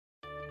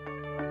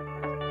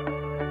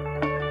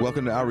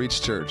Welcome to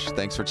Outreach Church.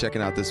 Thanks for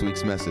checking out this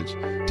week's message.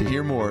 To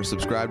hear more,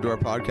 subscribe to our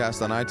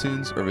podcast on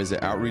iTunes or visit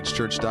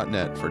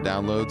outreachchurch.net for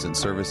downloads and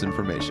service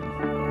information.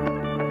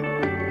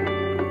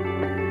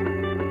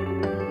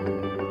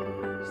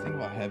 Just think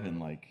about heaven,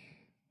 like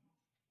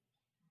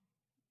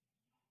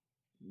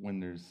when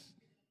there's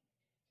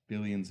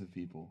billions of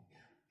people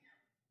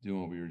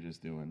doing what we were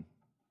just doing,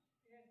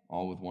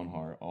 all with one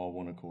heart, all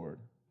one accord,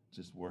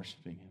 just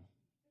worshiping Him.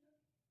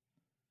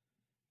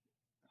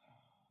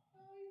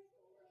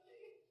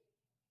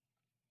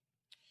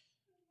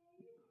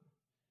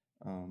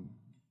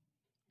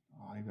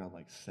 I got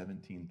like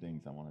 17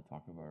 things I want to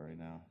talk about right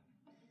now.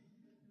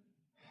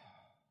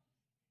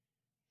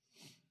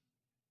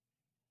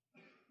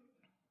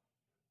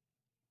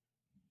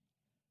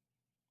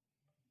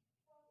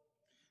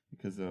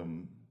 Because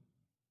Dylan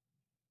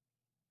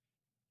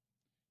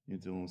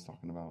was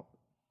talking about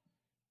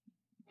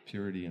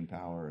purity and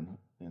power,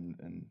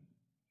 and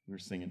we were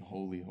singing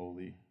 "Holy,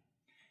 Holy."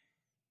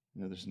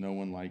 You know, there's no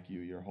one like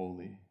you. You're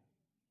holy.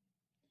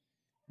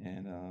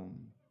 And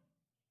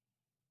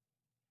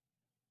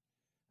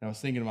I was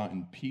thinking about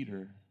in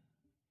Peter,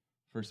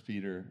 1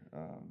 Peter,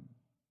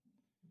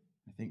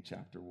 I think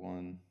chapter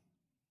 1.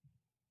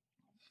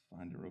 Let's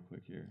find it real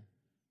quick here.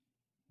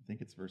 I think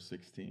it's verse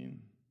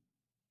 16.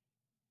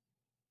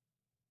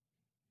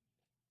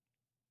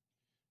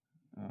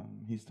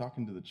 He's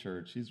talking to the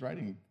church. He's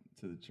writing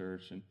to the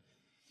church, and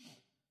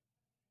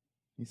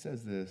he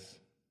says this.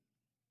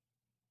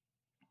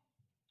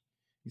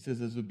 He says,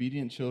 "As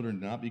obedient children,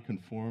 do not be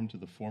conformed to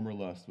the former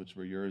lusts which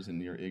were yours in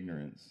your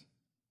ignorance.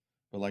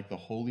 But like the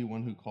Holy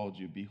One who called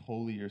you, be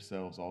holy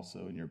yourselves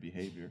also in your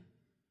behavior.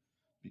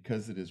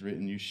 Because it is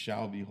written, you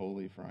shall be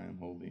holy, for I am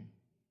holy."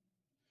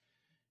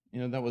 You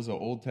know, that was an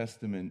Old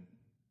Testament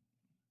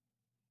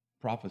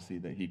prophecy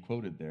that he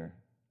quoted there.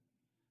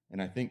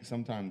 And I think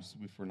sometimes,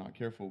 if we're not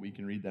careful, we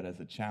can read that as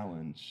a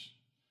challenge.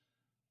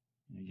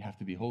 You have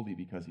to be holy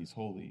because He's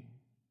holy.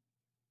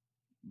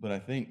 But I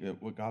think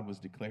that what God was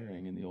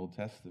declaring in the Old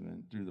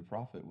Testament through the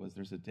prophet was,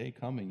 there's a day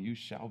coming, you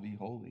shall be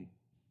holy,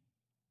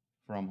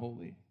 for I'm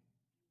holy.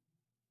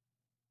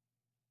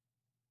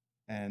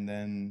 And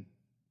then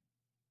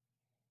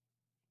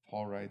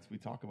Paul writes, we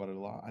talk about it a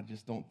lot, I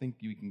just don't think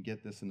you can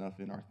get this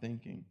enough in our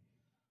thinking.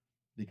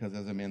 Because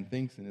as a man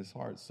thinks in his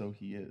heart, so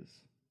he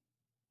is.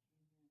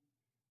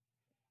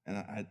 And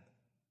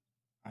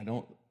I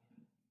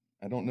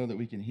don't know that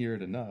we can hear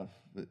it enough.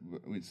 But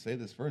we say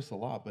this verse a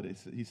lot, but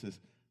he says,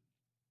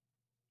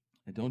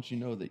 "And don't you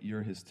know that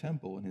you're His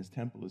temple, and His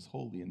temple is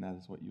holy, and that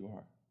is what you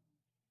are?"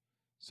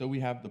 So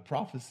we have the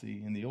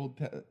prophecy in the Old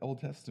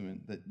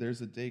Testament that there's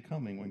a day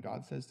coming when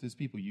God says to His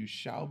people, "You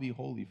shall be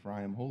holy, for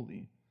I am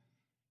holy."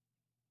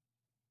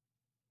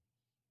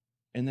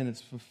 And then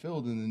it's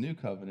fulfilled in the new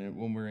covenant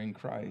when we're in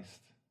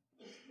Christ.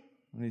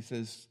 When He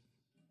says,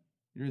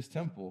 you're His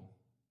temple.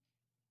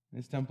 And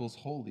His temple is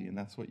holy, and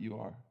that's what you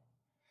are.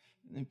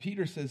 And then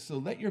Peter says, so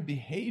let your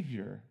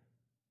behavior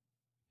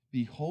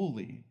be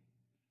holy,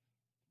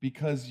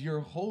 because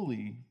you're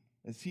holy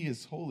as He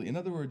is holy. In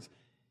other words,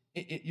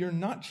 you're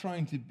not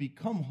trying to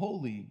become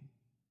holy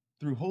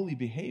through holy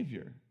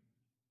behavior.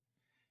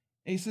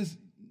 And he says,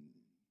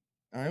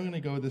 I'm going to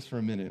go with this for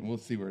a minute, and we'll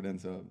see where it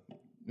ends up.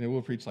 Maybe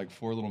we'll preach like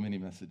 4 little mini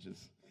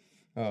messages.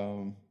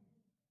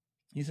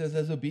 He says,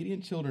 as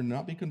obedient children,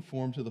 not be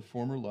conformed to the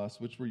former lusts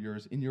which were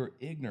yours in your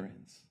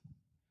ignorance.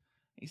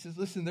 He says,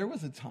 listen, there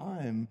was a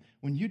time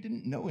when you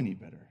didn't know any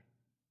better.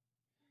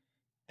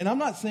 And I'm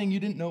not saying you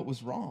didn't know it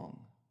was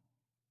wrong.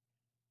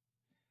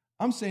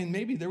 I'm saying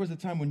maybe there was a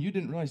time when you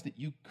didn't realize that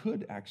you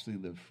could actually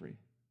live free.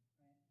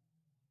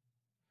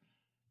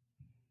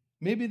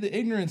 Maybe the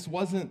ignorance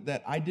wasn't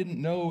that I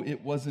didn't know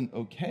it wasn't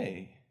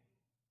okay.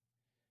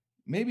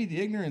 Maybe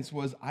the ignorance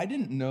was I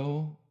didn't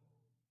know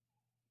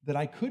that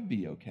I could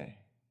be okay,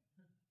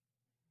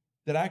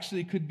 that I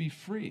actually could be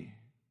free.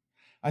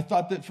 I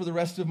thought that for the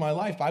rest of my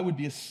life, I would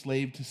be a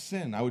slave to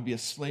sin. I would be a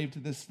slave to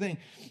this thing.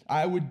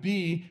 I would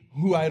be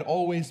who I had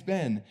always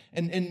been.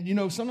 And you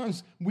know,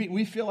 sometimes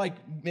we feel like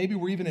maybe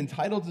we're even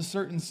entitled to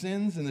certain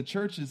sins in the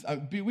churches.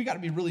 We got to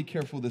be really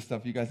careful with this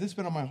stuff, you guys. It's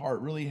been on my heart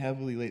really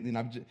heavily lately,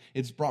 and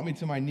it's brought me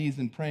to my knees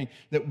in praying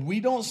that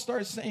we don't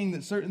start saying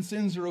that certain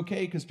sins are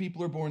okay because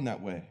people are born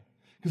that way.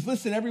 Because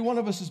listen, every one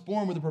of us is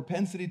born with a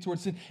propensity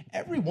towards sin.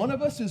 Every one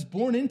of us is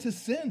born into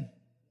sin.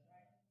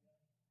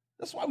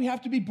 That's why we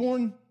have to be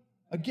born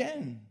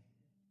again.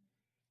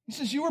 He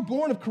says, you were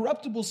born of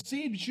corruptible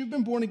seed, but you've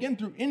been born again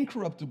through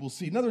incorruptible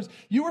seed. In other words,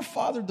 you were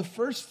fathered the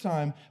first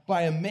time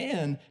by a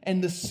man,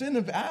 and the sin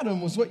of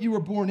Adam was what you were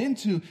born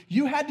into.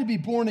 You had to be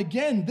born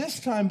again, this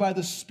time by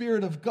the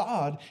Spirit of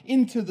God,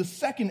 into the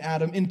second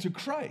Adam, into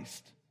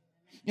Christ.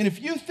 And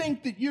if you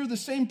think that you're the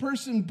same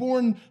person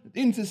born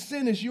into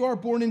sin as you are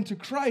born into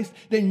Christ,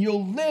 then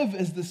you'll live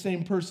as the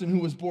same person who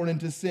was born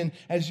into sin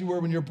as you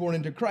were when you're born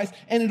into Christ.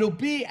 And it'll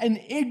be an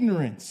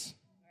ignorance.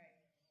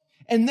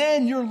 And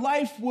then your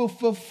life will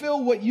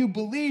fulfill what you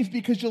believe,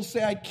 because you'll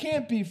say, I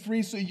can't be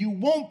free, so you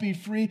won't be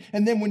free.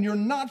 And then when you're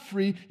not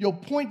free, you'll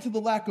point to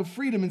the lack of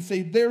freedom and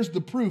say, there's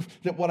the proof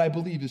that what I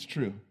believe is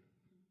true.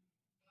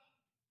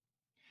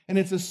 And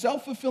it's a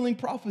self-fulfilling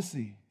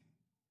prophecy.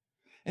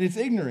 And it's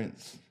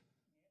ignorance.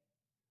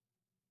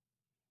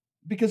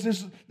 Because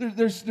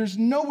there's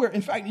nowhere,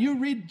 in fact, you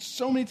read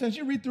so many times,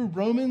 you read through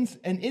Romans,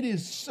 and it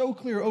is so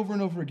clear over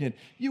and over again.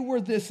 You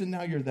were this and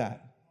now you're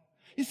that.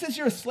 He says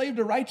you're a slave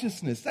to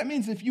righteousness. That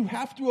means if you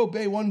have to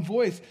obey one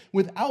voice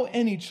without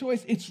any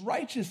choice, it's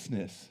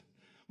righteousness.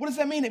 What does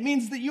that mean? It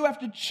means that you have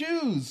to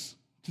choose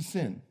to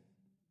sin.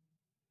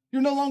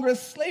 You're no longer a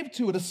slave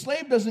to it. A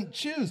slave doesn't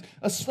choose.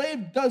 A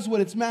slave does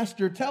what its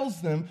master tells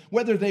them,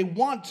 whether they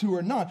want to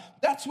or not.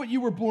 That's what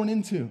you were born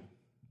into.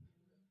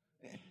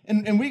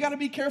 And we got to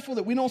be careful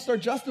that we don't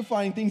start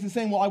justifying things and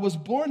saying, well, I was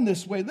born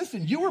this way.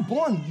 Listen, you were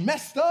born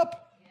messed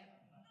up.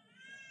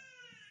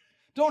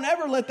 Don't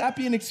ever let that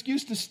be an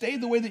excuse to stay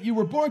the way that you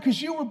were born,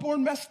 because you were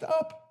born messed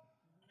up.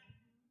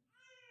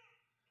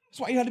 That's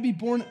why you had to be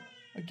born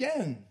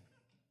again.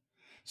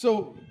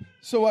 So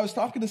I was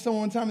talking to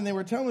someone one time, and they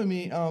were telling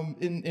me,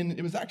 and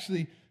it was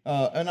actually,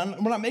 we're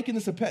not making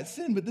this a pet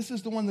sin, but this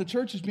is the one the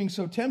church is being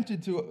so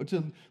tempted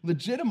to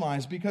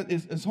legitimize, because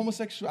is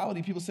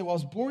homosexuality. People say, well, I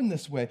was born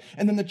this way.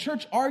 And then the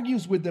church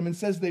argues with them and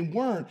says they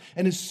weren't.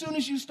 And as soon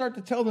as you start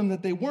to tell them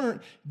that they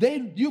weren't,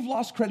 you've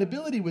lost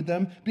credibility with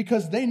them,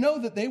 because they know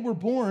that they were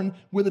born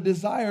with a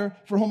desire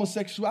for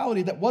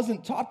homosexuality that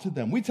wasn't taught to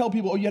them. We tell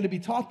people, oh, you had to be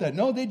taught that.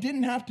 No, they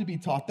didn't have to be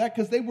taught that,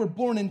 because they were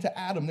born into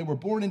Adam. They were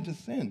born into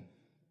sin.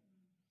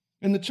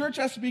 And the church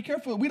has to be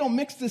careful that we don't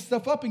mix this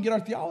stuff up and get our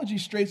theology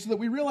straight, so that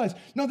we realize,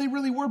 no, they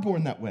really were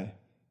born that way.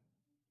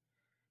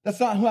 That's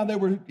not how they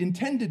were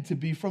intended to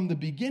be from the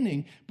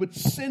beginning, but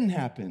sin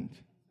happened.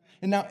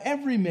 And now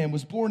every man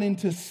was born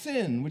into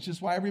sin, which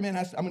is why every man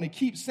has to, I'm going to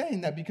keep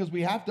saying that, because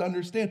we have to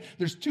understand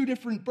there's two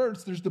different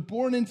births. There's the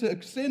born into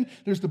sin,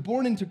 there's the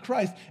born into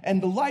Christ, and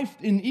the life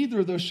in either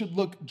of those should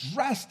look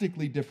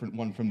drastically different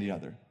one from the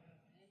other.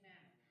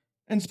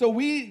 And so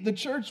the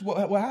church,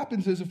 what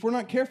happens is, if we're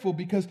not careful,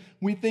 because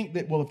we think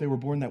that, well, if they were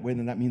born that way,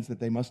 then that means that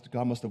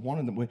God must have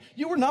wanted them that way.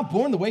 You were not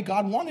born the way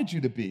God wanted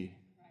you to be.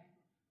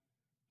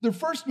 The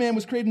first man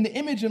was created in the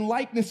image and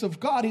likeness of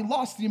God. He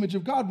lost the image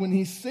of God when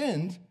he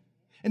sinned.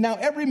 And now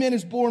every man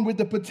is born with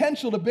the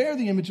potential to bear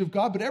the image of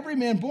God, but every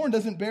man born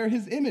doesn't bear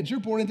his image. You're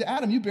born into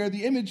Adam. You bear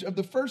the image of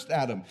the first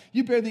Adam.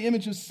 You bear the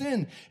image of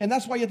sin. And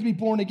that's why you have to be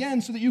born again,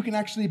 so that you can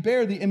actually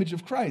bear the image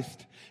of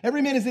Christ.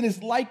 Every man is in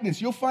his likeness.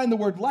 You'll find the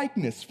word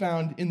likeness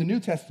found in the New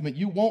Testament.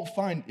 You won't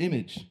find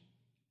image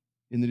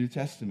in the New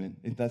Testament,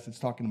 unless it's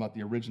talking about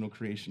the original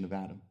creation of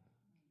Adam.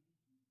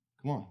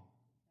 Come on.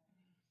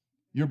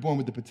 You're born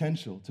with the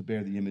potential to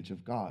bear the image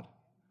of God,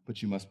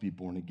 but you must be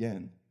born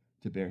again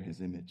to bear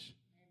his image.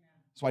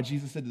 That's why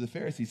Jesus said to the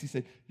Pharisees, he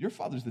said, your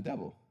father's the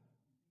devil.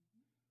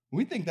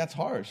 We think that's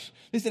harsh.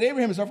 They said,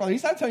 Abraham is our father.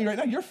 He's not telling you right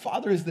now, your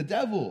father is the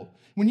devil.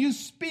 When you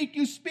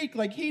speak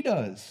like he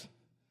does.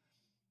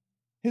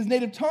 His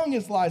native tongue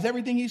is lies.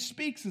 Everything he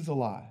speaks is a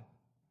lie.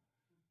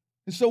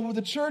 And so when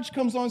the church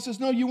comes on and says,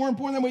 no, you weren't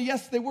born that way.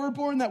 Yes, they were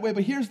born that way,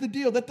 but here's the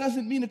deal. That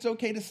doesn't mean it's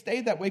okay to stay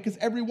that way, because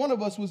every one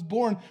of us was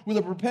born with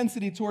a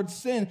propensity towards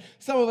sin.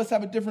 Some of us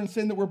have a different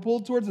sin that we're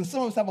pulled towards, and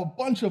some of us have a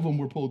bunch of them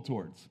we're pulled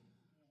towards.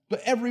 But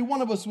every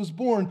one of us was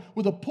born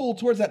with a pull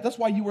towards that. That's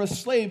why you were a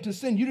slave to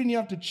sin. You didn't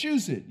even have to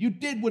choose it. You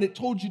did what it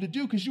told you to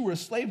do, because you were a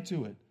slave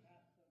to it.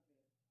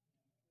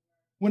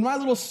 When my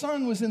little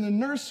son was in the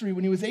nursery,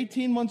 when he was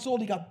 18 months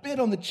old, he got bit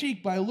on the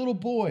cheek by a little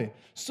boy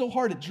so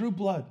hard it drew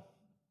blood.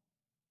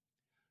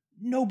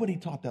 Nobody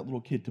taught that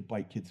little kid to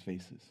bite kids'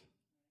 faces.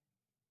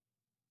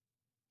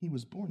 He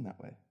was born that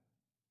way.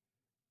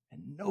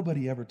 And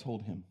nobody ever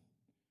told him,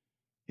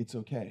 it's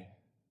okay,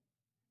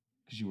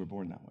 because you were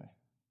born that way.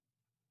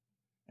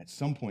 At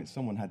some point,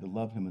 someone had to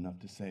love him enough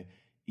to say,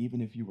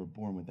 even if you were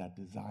born with that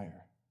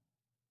desire,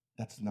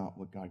 that's not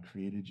what God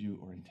created you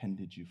or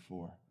intended you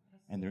for.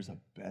 And there's a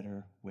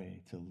better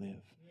way to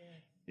live.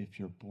 If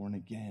you're born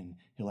again,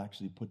 he'll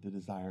actually put the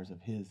desires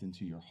of his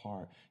into your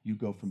heart. You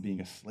go from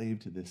being a slave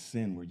to this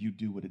sin, where you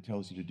do what it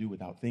tells you to do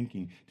without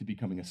thinking, to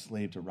becoming a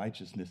slave to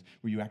righteousness,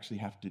 where you actually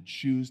have to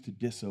choose to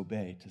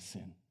disobey to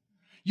sin.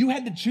 You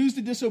had to choose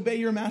to disobey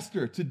your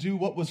master to do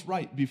what was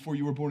right before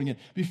you were born again.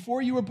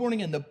 Before you were born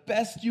again, the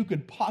best you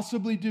could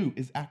possibly do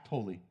is act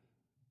holy.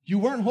 You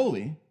weren't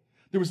holy.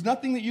 There was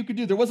nothing that you could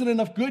do. There wasn't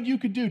enough good you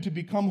could do to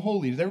become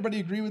holy. Does everybody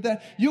agree with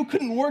that? You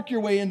couldn't work your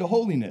way into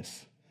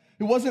holiness.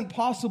 It wasn't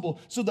possible.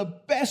 So the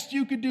best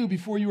you could do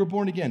before you were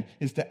born again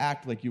is to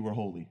act like you were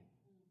holy.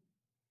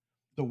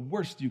 The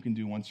worst you can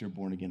do once you're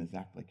born again is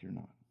act like you're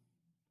not.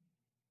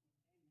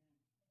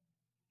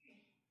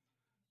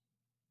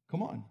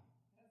 Come on.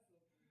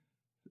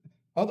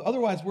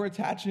 Otherwise, we're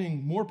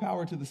attaching more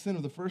power to the sin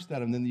of the first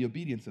Adam than the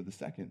obedience of the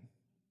second.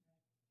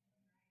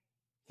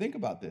 Think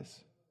about this.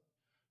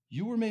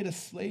 You were made a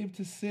slave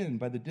to sin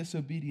by the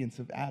disobedience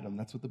of Adam.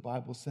 That's what the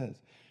Bible says.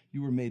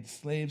 You were made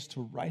slaves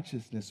to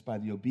righteousness by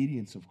the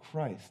obedience of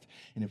Christ.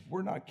 And if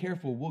we're not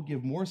careful, we'll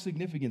give more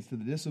significance to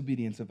the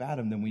disobedience of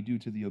Adam than we do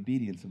to the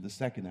obedience of the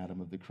second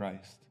Adam, of the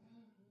Christ.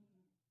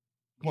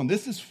 Come on,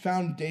 this is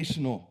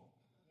foundational.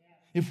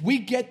 If we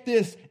get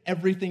this,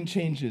 everything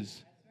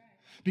changes.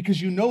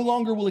 Because you no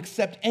longer will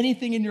accept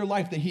anything in your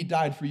life that he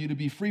died for you to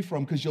be free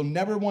from, because you'll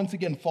never once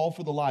again fall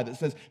for the lie that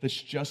says, that's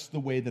just the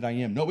way that I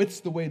am. No,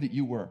 it's the way that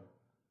you were.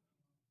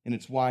 And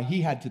it's why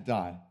he had to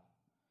die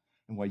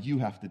and why you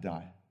have to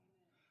die,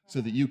 so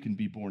that you can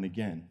be born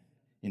again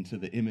into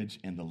the image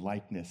and the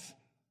likeness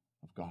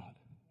of God,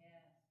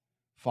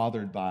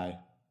 fathered by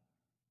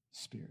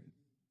Spirit.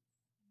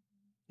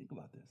 Think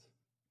about this.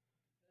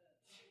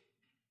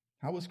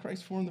 How was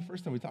Christ formed the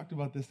first time? We talked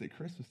about this at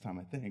Christmas time,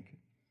 I think.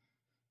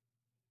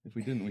 If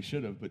we didn't, we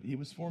should have. But he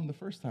was formed the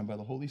first time by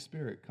the Holy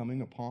Spirit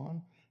coming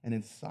upon and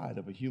inside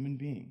of a human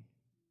being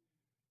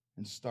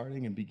and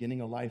starting and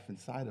beginning a life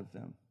inside of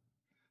them.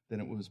 Then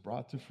it was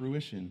brought to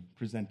fruition,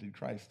 presented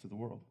Christ to the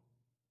world.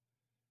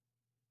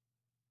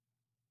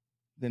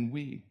 Then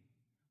we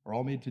are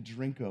all made to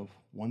drink of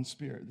one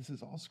Spirit. This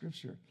is all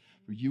Scripture.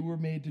 For you were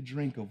made to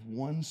drink of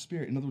one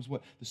Spirit. In other words,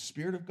 what? The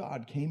Spirit of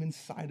God came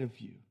inside of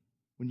you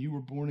when you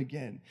were born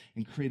again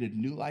and created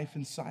new life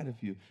inside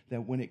of you,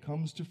 that when it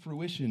comes to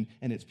fruition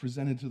and it's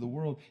presented to the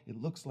world,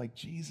 it looks like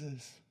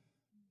Jesus.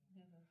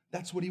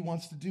 That's what he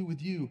wants to do with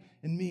you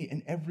and me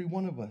and every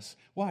one of us.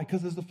 Why?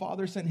 Because as the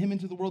Father sent him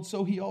into the world,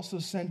 so he also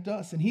sent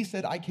us. And he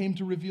said, I came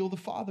to reveal the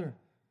Father.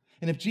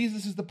 And if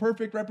Jesus is the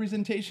perfect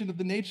representation of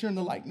the nature and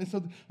the likeness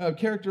of the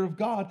character of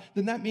God,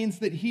 then that means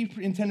that he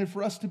intended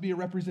for us to be a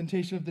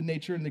representation of the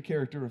nature and the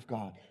character of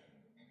God.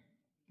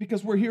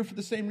 Because we're here for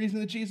the same reason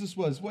that Jesus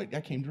was. What?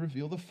 I came to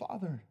reveal the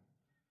Father.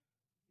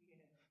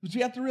 But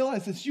you have to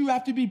realize this. You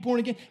have to be born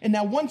again. And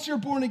now once you're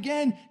born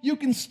again, you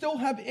can still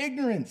have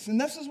ignorance. And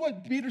this is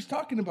what Peter's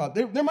talking about.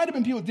 There might have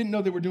been people that didn't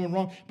know they were doing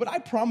wrong, but I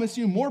promise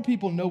you more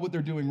people know what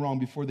they're doing wrong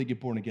before they get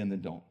born again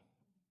than don't.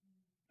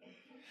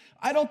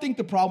 I don't think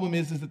the problem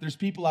is that there's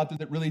people out there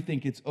that really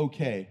think it's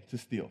okay to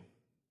steal,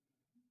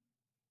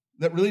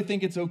 that really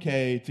think it's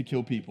okay to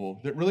kill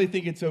people, that really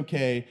think it's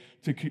okay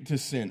to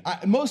sin.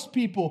 Most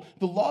people,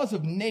 the laws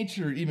of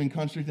nature even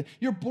contradict that.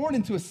 You're born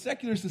into a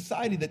secular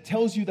society that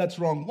tells you that's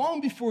wrong.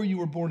 Long before you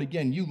were born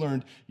again, you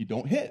learned you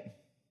don't hit.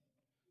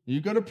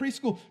 You go to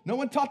preschool, no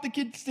one taught the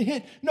kids to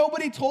hit.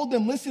 Nobody told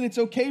them, listen, it's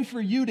okay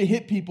for you to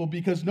hit people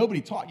because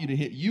nobody taught you to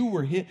hit. You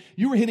were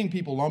hitting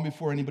people long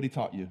before anybody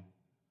taught you.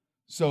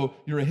 So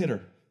you're a hitter.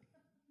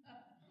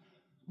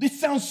 This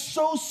sounds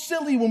so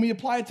silly when we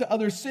apply it to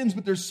other sins,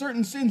 but there's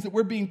certain sins that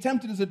we're being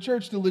tempted as a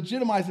church to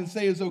legitimize and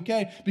say is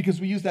okay because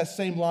we use that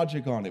same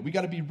logic on it. We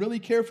got to be really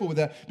careful with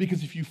that,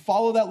 because if you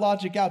follow that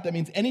logic out, that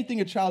means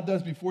anything a child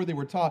does before they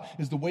were taught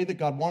is the way that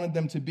God wanted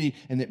them to be,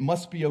 and it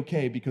must be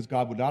okay because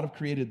God would not have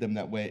created them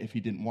that way if he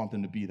didn't want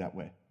them to be that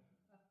way.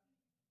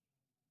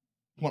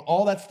 When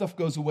all that stuff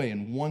goes away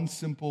in one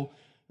simple,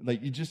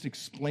 like you just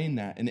explain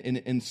that,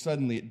 and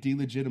suddenly it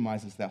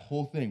delegitimizes that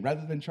whole thing.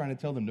 Rather than trying to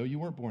tell them, no, you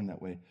weren't born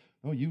that way.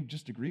 No, you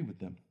just agree with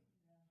them.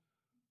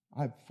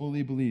 I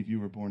fully believe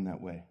you were born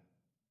that way.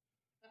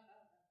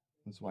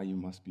 That's why you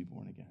must be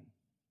born again.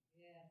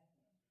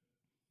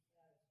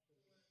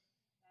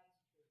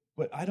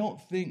 But I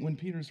don't think when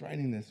Peter's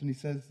writing this, when he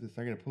says this,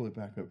 I got to pull it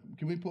back up.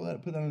 Can we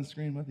put that on the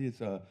screen, Matthew? It's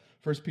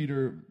 1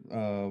 Peter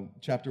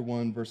chapter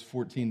 1, verse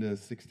 14 to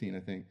 16, I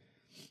think.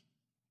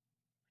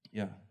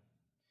 Yeah.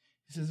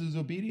 He says, as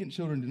obedient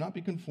children, do not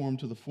be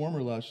conformed to the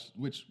former lusts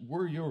which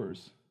were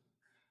yours.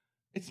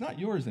 It's not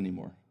yours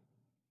anymore.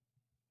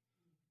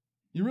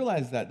 You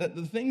realize that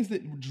the things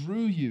that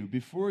drew you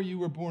before you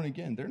were born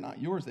again, they're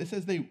not yours. It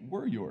says they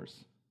were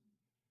yours.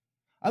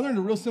 I learned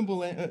a real simple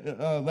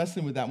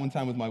lesson with that one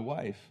time with my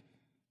wife.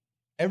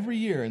 Every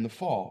year in the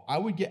fall, I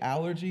would get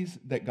allergies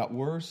that got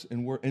worse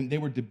and they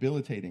were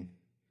debilitating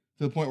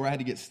to the point where I had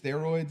to get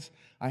steroids.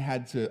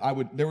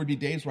 There would be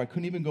days where I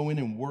couldn't even go in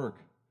and work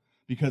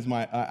because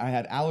I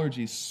had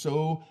allergies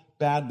so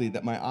badly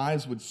that my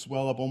eyes would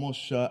swell up almost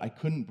shut. I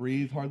couldn't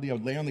breathe hardly. I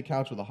would lay on the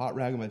couch with a hot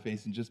rag on my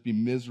face and just be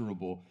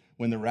miserable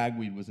when the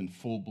ragweed was in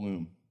full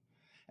bloom.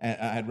 And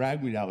I had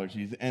ragweed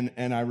allergies.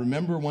 And I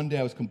remember one day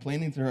I was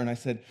complaining to her and I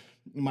said,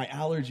 my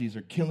allergies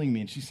are killing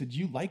me. And she said,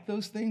 you like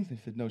those things? I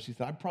said, no. She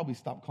said, I'd probably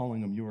stop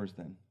calling them yours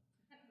then.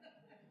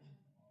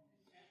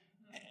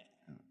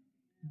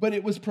 But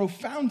it was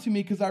profound to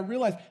me because I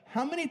realized,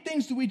 how many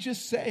things do we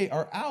just say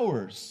are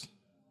ours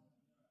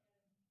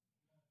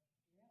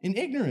in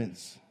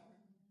ignorance?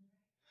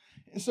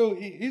 And so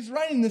he's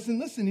writing this, and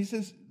listen, he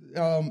says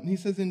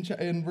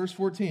in verse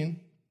 14,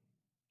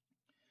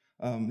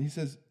 he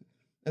says,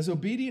 as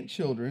obedient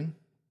children,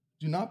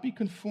 do not be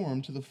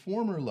conformed to the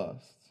former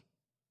lusts,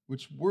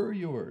 which were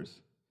yours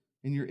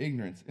in your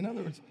ignorance. In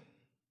other words,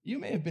 you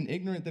may have been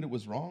ignorant that it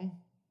was wrong,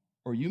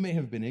 or you may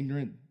have been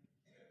ignorant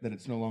that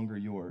it's no longer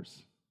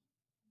yours.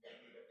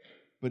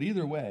 But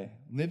either way,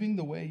 living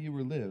the way you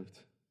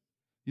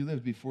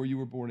lived before you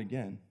were born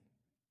again,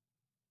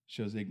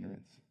 shows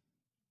ignorance.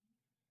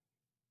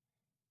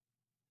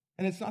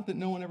 And it's not that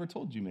no one ever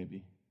told you,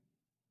 maybe.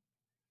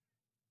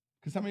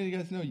 Because how many of you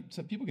guys know,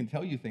 some people can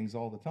tell you things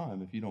all the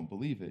time. If you don't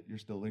believe it, you're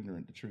still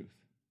ignorant to truth.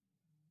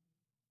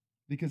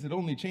 Because it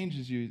only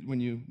changes you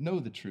when you know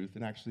the truth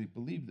and actually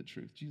believe the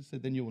truth. Jesus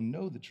said, then you will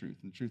know the truth,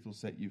 and the truth will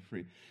set you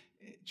free.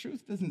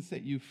 Truth doesn't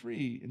set you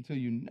free until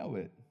you know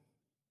it.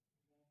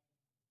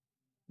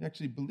 You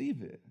actually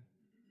believe it.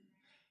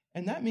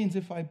 And that means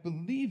if I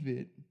believe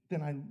it,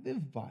 then I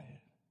live by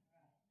it.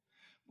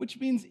 Which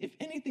means if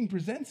anything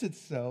presents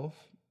itself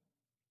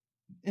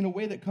in a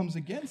way that comes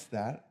against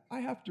that, I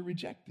have to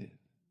reject it.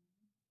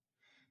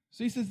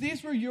 So he says,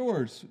 these were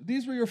yours.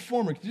 These were your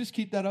former. Could you just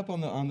keep that up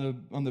on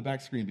the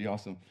back screen? Be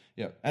awesome.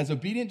 Yeah. As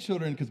obedient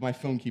children, because my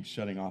phone keeps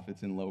shutting off.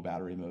 It's in low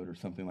battery mode or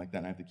something like that.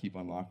 And I have to keep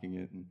unlocking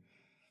it. And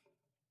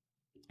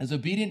as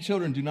obedient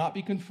children, do not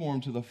be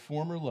conformed to the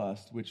former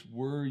lusts which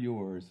were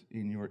yours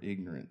in your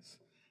ignorance.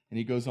 And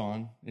he goes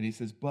on and he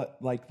says, but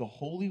like the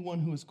Holy One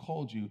who has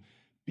called you,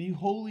 be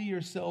holy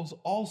yourselves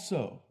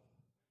also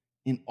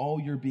in all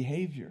your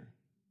behavior.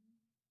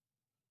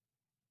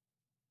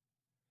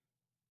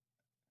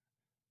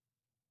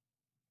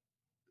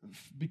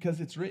 Because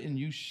it's written,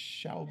 you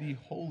shall be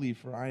holy,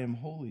 for I am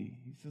holy.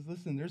 He says,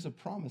 listen, there's a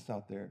promise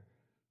out there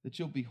that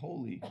you'll be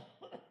holy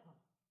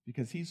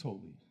because he's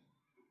holy.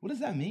 What does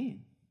that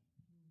mean?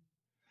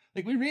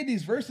 Like, we read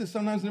these verses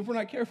sometimes, and if we're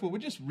not careful, we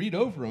just read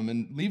over them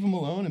and leave them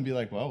alone and be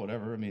like, well,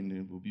 whatever. I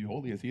mean, we'll be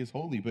holy as he is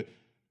holy. But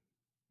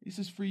he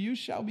says, for you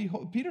shall be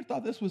holy. Peter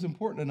thought this was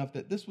important enough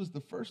that this was the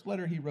first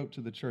letter he wrote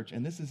to the church,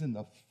 and this is in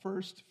the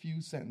first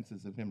few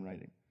sentences of him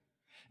writing.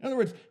 In other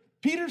words,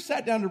 Peter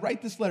sat down to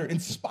write this letter,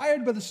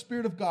 inspired by the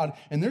Spirit of God,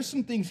 and there's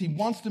some things he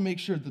wants to make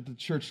sure that the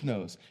church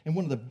knows. And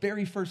one of the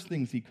very first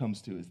things he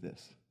comes to is this.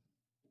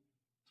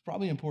 It's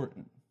probably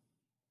important.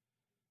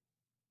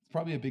 It's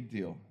probably a big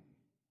deal.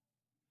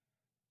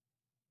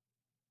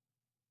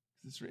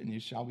 It's written, you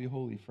shall be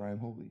holy, for I am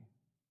holy.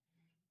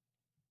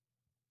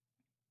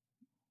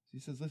 He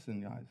says,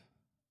 listen, guys,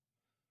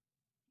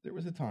 there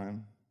was a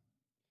time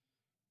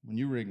when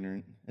you were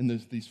ignorant, and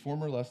there's these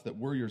former lusts that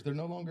were yours, they're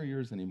no longer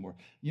yours anymore.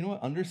 You know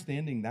what?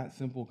 Understanding that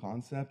simple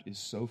concept is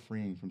so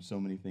freeing from so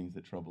many things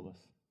that trouble us.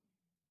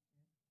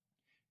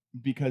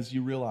 Because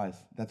you realize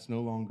that's no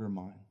longer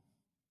mine.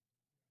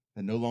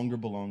 That no longer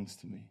belongs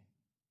to me.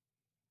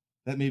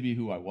 That may be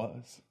who I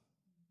was,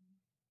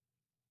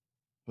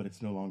 but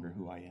it's no longer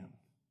who I am.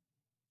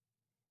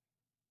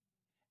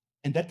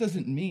 And that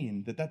doesn't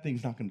mean that that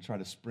thing's not going to try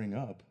to spring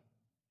up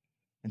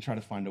and try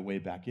to find a way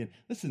back in.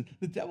 Listen,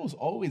 the devil's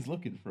always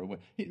looking for a way.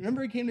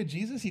 Remember he came to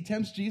Jesus, he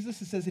tempts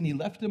Jesus, it says, and he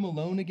left him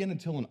alone again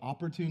until an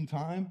opportune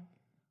time.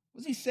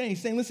 What's he saying?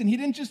 He's saying, listen, he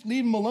didn't just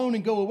leave him alone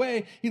and go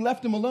away. He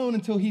left him alone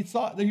until he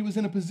thought that he was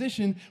in a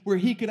position where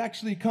he could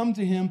actually come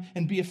to him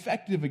and be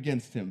effective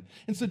against him.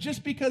 And so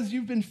just because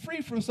you've been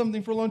free from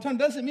something for a long time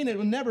doesn't mean it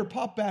will never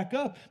pop back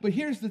up. But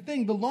here's the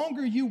thing. The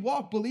longer you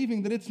walk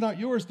believing that it's not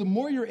yours, the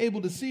more you're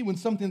able to see when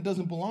something that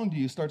doesn't belong to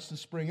you starts to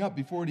spring up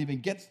before it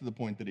even gets to the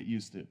point that it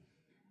used to.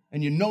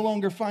 And you no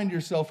longer find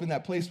yourself in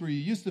that place where you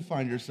used to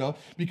find yourself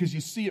because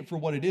you see it for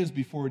what it is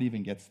before it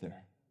even gets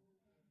there.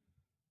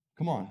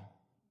 Come on.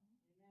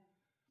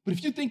 But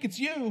if you think it's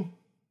you,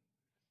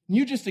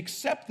 you just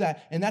accept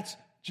that, and that's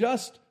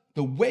just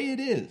the way it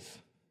is.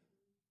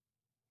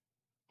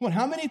 Come on,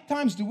 how many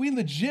times do we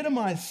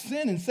legitimize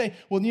sin and say,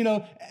 well, you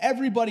know,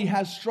 everybody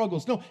has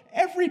struggles? No,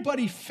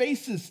 everybody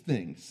faces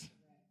things.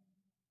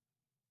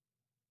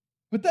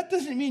 But that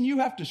doesn't mean you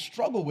have to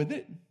struggle with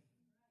it.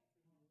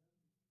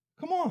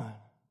 Come on.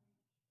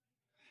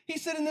 He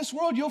said, in this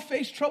world, you'll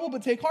face trouble,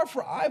 but take heart,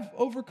 for I've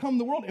overcome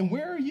the world. And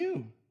where are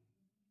you?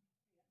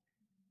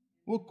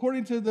 Well,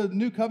 according to the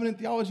new covenant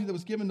theology that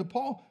was given to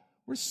Paul,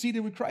 we're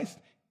seated with Christ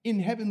in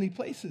heavenly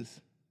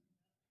places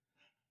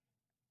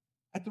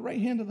at the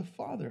right hand of the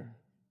Father.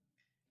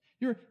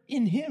 You're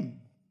in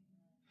him.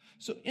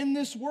 So in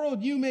this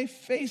world, you may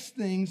face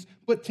things,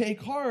 but take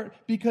heart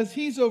because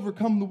he's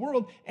overcome the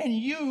world and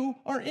you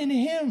are in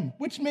him,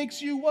 which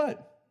makes you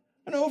what?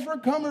 An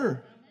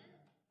overcomer.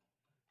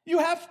 You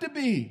have to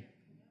be.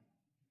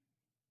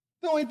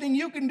 The only thing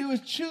you can do is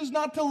choose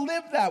not to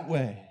live that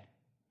way.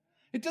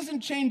 It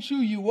doesn't change who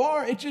you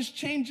are. It just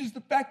changes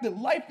the fact that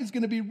life is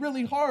going to be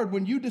really hard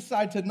when you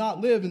decide to not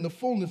live in the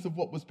fullness of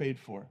what was paid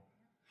for.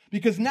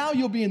 Because now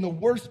you'll be in the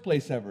worst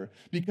place ever.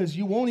 Because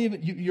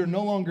you're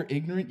no longer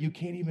ignorant. You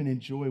can't even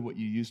enjoy what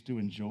you used to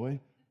enjoy.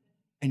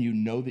 And you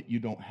know that you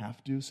don't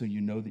have to, so you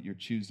know that you're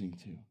choosing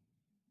to.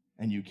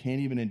 And you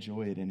can't even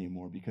enjoy it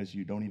anymore because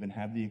you don't even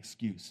have the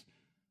excuse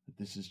that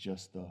this is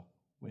just the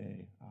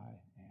way I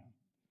am.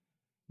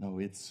 No,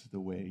 it's the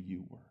way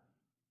you were.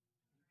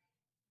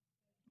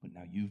 But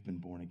now you've been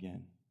born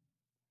again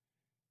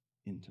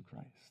into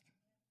Christ.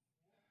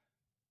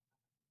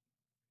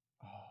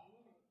 Oh.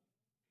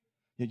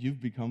 Yet you've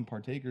become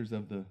partakers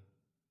of the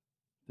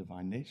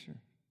divine nature.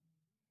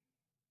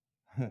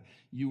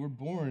 You were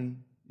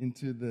born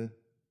into the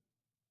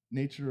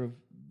nature of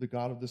the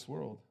God of this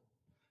world.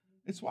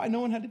 It's why no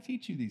one had to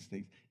teach you these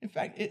things. In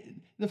fact,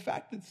 the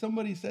fact that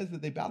somebody says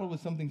that they battled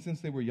with something since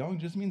they were young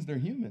just means they're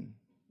human.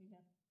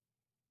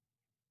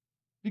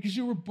 Because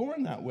you were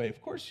born that way.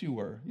 Of course you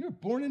were. You were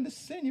born into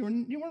sin. You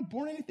weren't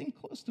born anything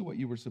close to what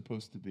you were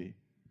supposed to be.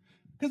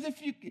 Because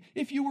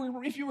if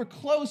you were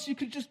close, you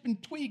could have just been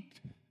tweaked.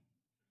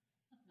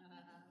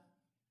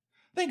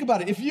 Think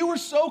about it. If you were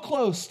so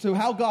close to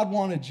how God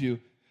wanted you,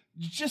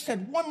 you just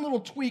had one little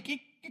tweak, you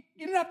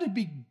didn't have to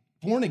be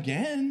born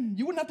again.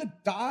 You wouldn't have to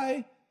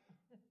die.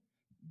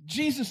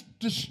 Jesus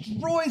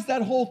destroys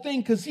that whole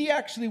thing because he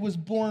actually was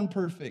born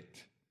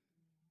perfect.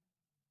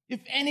 If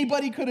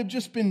anybody could have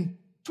just been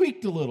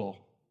tweaked a little,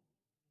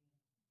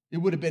 it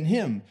would have been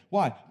him.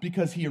 Why?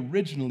 Because he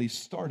originally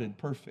started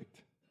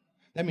perfect.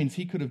 That means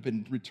he could have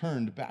been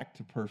returned back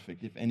to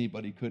perfect if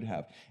anybody could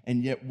have.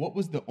 And yet, what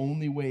was the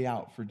only way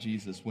out for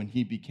Jesus when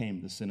he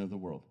became the sin of the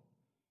world?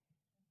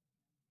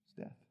 It's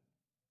death.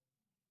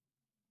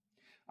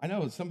 I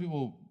know some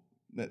people,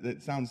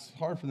 that sounds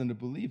hard for them to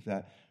believe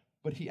that,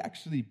 but he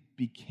actually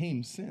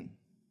became sin.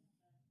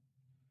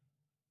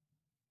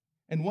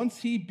 And once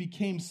he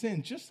became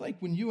sin, just like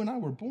when you and I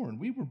were born,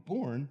 we were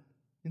born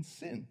in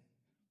sin,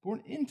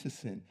 born into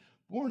sin,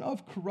 born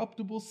of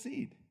corruptible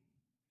seed.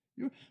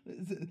 You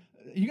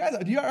guys,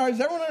 is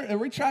everyone, are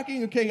we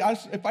tracking? Okay,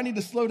 if I need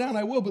to slow down,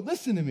 I will, but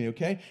listen to me,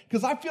 okay?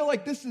 Because I feel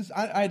like this is,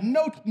 I had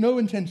no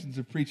intentions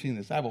of preaching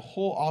this. I have a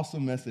whole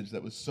awesome message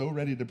that was so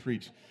ready to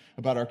preach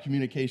about our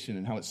communication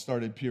and how it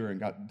started pure and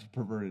got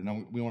perverted.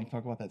 And we want to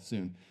talk about that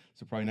soon,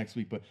 so probably next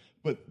week.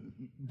 But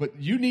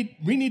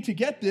we need to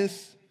get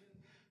this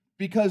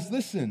because,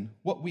 listen,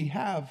 what we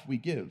have, we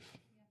give.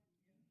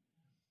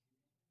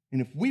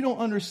 And if we don't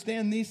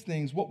understand these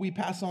things, what we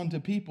pass on to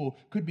people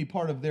could be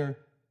part of their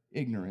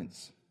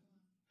ignorance.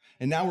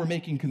 And now we're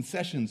making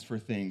concessions for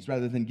things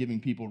rather than giving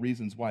people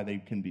reasons why they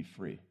can be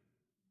free.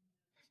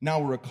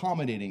 Now we're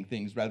accommodating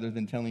things rather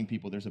than telling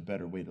people there's a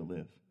better way to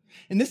live.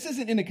 And this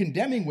isn't in a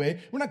condemning way.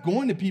 We're not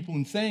going to people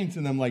and saying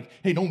to them like,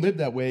 hey, don't live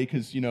that way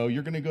because,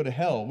 you're going to go to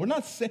hell. We're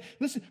not saying,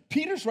 listen,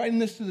 Peter's writing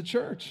this to the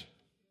church.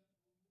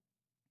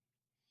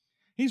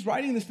 He's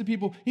writing this to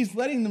people. He's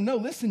letting them know,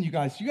 listen, you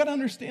guys, you got to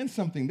understand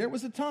something. There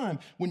was a time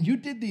when you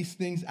did these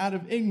things out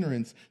of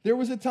ignorance. There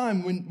was a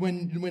time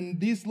when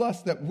these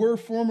lusts that were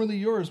formerly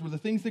yours were the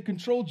things that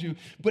controlled you.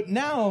 But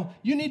now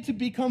you need to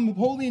become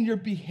holy in your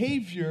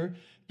behavior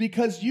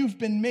because you've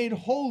been made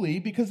holy,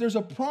 because there's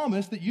a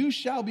promise that you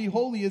shall be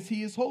holy as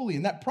he is holy.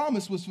 And that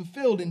promise was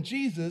fulfilled in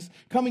Jesus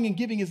coming and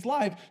giving his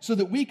life so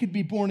that we could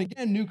be born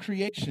again, new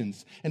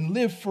creations, and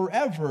live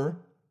forever,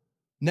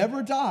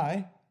 never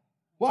die.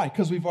 Why?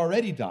 Because we've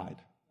already died.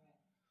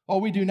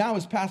 All we do now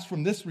is pass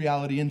from this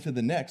reality into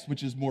the next,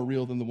 which is more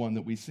real than the one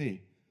that we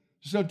see.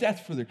 There's no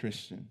death for the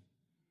Christian.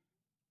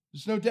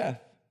 There's no death.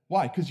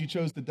 Why? Because you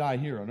chose to die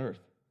here on earth.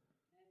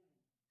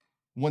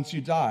 Once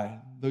you die,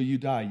 though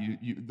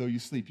you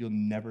sleep, you'll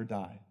never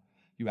die.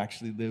 You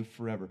actually live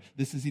forever.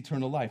 This is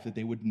eternal life, that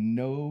they would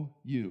know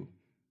you,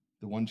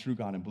 the one true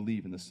God, and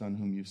believe in the Son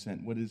whom you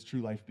sent. What does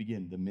true life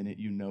begin? The minute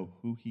you know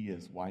who he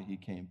is, why he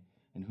came,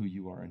 and who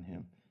you are in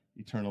him.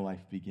 Eternal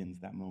life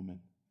begins that moment.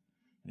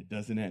 And it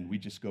doesn't end. We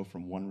just go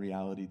from one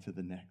reality to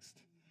the next.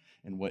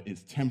 And what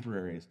is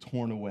temporary is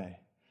torn away,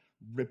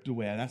 ripped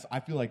away. And I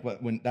feel like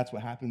that's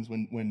what happens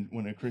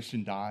when a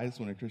Christian dies,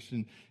 when a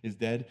Christian is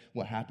dead.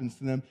 What happens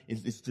to them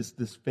is it's just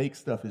this fake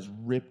stuff is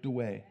ripped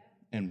away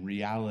and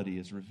reality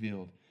is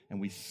revealed.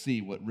 And we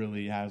see what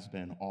really has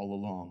been all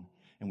along.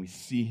 And we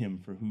see him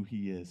for who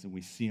he is. And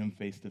we see him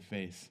face to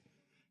face.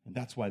 And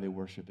that's why they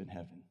worship in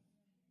heaven.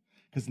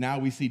 Because now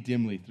we see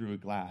dimly through a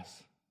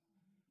glass.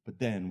 But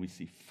then we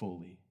see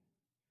fully.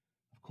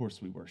 Of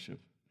course we worship.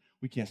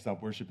 We can't stop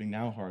worshiping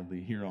now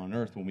hardly here on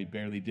earth when we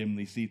barely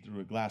dimly see through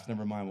a glass.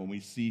 Never mind when we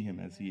see him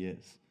as he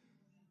is.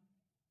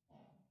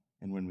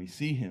 And when we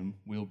see him,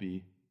 we'll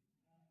be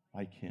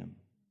like him.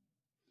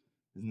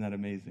 Isn't that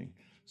amazing?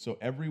 So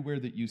everywhere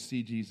that you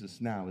see Jesus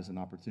now is an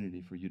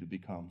opportunity for you to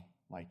become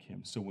like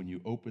him. So when you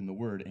open the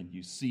word and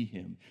you see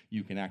him,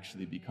 you can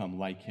actually become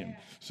like him.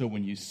 So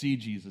when you see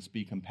Jesus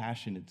be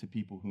compassionate to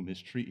people who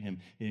mistreat him,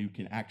 you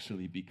can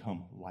actually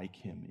become like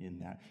him in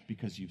that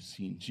because you've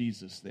seen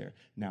Jesus there.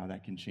 Now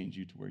that can change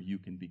you to where you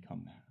can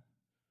become that.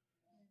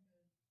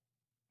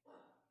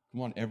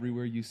 Come on,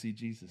 everywhere you see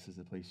Jesus is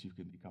a place you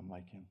can become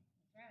like him.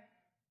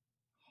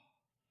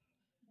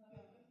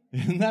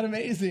 Isn't that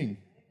amazing?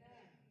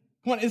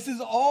 Come on, this is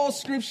all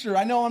scripture.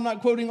 I know I'm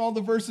not quoting all the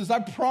verses.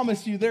 I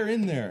promise you they're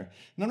in there.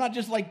 And I'm not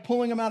just like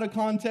pulling them out of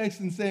context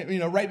and saying,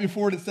 right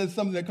before it says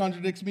something that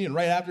contradicts me and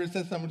right after it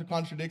says something that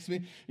contradicts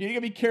me. You got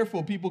to be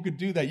careful. People could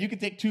do that. You could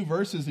take 2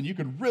 verses and you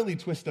could really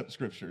twist up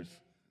scriptures.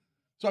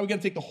 That's why we got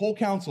to take the whole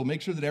counsel,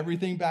 make sure that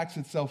everything backs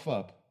itself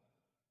up.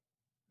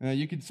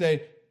 You could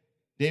say,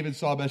 David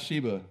saw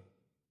Bathsheba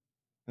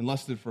and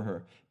lusted for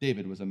her.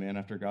 David was a man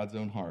after God's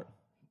own heart.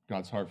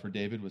 God's heart for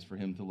David was for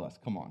him to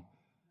lust. Come on.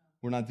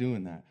 We're not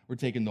doing that. We're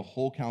taking the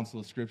whole counsel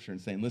of Scripture and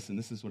saying, listen,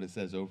 this is what it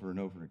says over and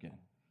over again.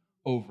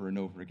 Over and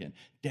over again.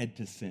 Dead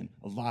to sin,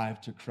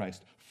 alive to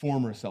Christ,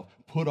 former self,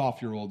 put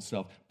off your old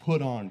self,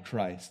 put on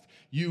Christ.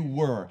 You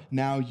were,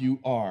 now you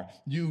are.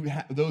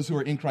 Those who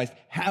are in Christ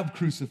have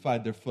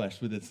crucified their flesh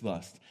with its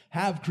lust.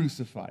 Have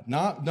crucified.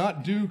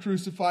 Not do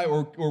crucify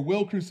or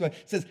will crucify.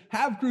 It says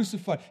have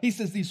crucified. He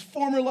says these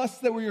former lusts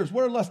that were yours.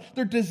 What are lusts?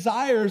 They're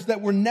desires that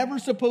were never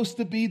supposed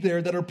to be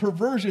there, that are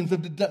perversions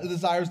of the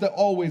desires that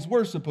always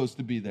were supposed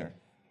to be there.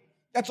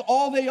 That's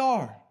all they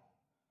are.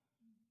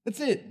 That's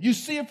it. You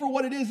see it for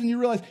what it is and you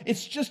realize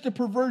it's just a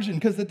perversion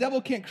because the devil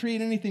can't create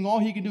anything. All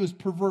he can do is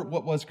pervert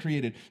what was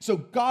created. So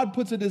God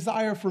puts a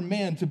desire for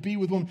man to be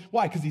with woman.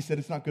 Why? Because he said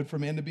it's not good for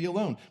man to be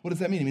alone. What does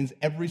that mean? It means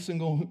every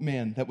single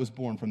man that was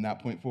born from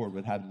that point forward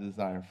would have the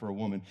desire for a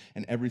woman,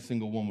 and every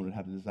single woman would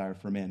have the desire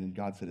for a man. And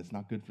God said it's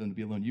not good for them to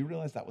be alone. You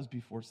realize that was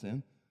before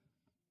sin?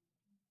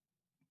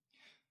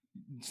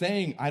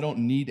 Saying I don't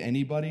need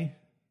anybody,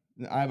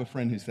 I have a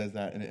friend who says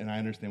that, and I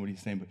understand what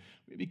he's saying,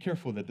 but be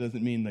careful. That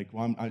doesn't mean like,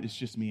 well, it's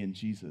just me and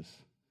Jesus.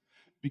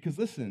 Because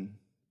listen,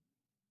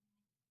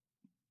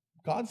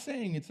 God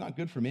saying it's not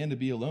good for man to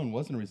be alone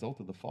wasn't a result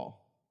of the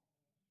fall.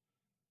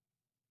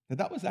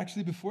 That was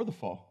actually before the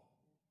fall.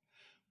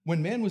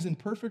 When man was in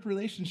perfect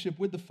relationship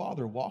with the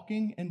Father,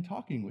 walking and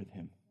talking with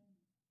him.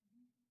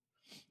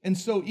 And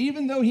so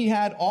even though he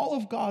had all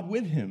of God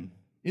with him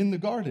in the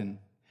garden,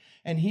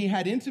 and he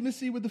had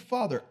intimacy with the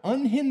Father,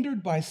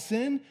 unhindered by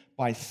sin,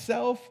 by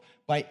self,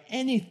 by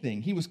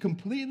anything. He was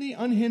completely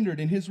unhindered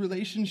in his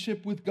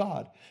relationship with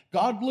God.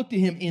 God looked at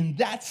him in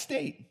that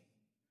state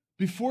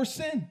before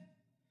sin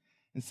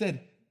and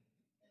said,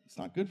 it's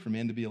not good for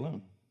man to be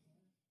alone.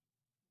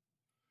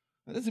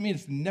 That doesn't mean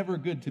it's never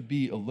good to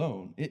be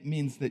alone. It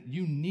means that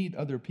you need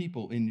other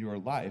people in your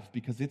life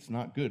because it's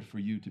not good for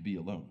you to be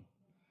alone.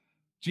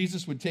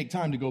 Jesus would take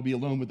time to go be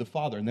alone with the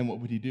Father, and then what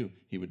would he do?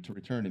 He would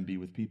return and be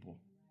with people.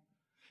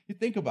 You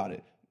think about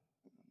it.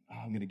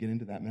 I'm going to get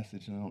into that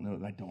message, and I don't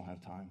know. I don't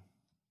have time.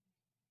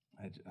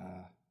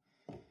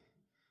 All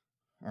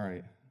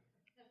right.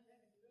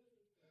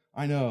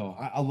 I know.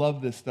 I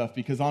love this stuff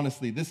because,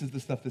 honestly, this is the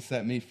stuff that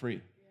set me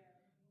free.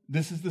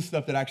 This is the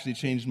stuff that actually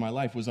changed my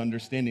life, was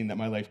understanding that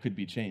my life could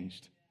be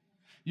changed.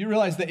 You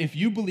realize that if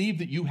you believe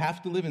that you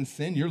have to live in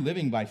sin, you're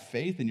living by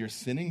faith, and you're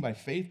sinning by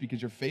faith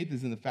because your faith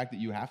is in the fact that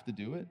you have to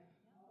do it.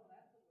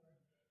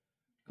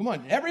 Come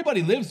on,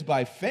 everybody lives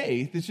by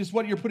faith. It's just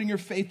what you're putting your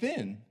faith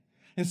in.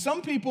 And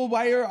some people,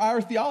 by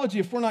our theology,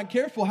 if we're not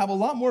careful, have a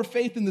lot more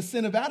faith in the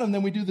sin of Adam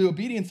than we do the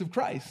obedience of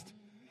Christ.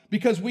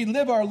 Because we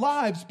live our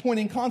lives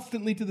pointing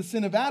constantly to the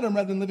sin of Adam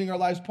rather than living our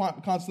lives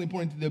constantly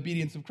pointing to the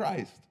obedience of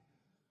Christ.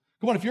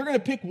 Come on, if you're going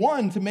to pick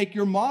one to make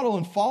your model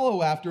and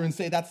follow after and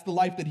say that's the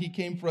life that he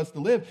came for us to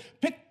live,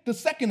 pick the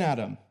second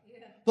Adam,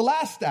 the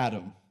last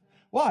Adam.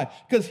 Why?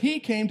 Because he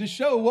came to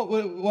show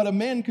what a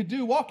man could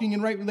do walking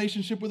in right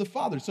relationship with the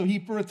Father. So he,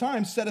 for a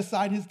time, set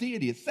aside his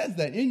deity. It says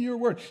that in your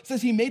word. It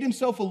says he made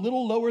himself a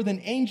little lower than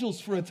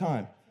angels for a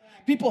time.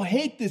 People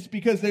hate this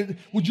because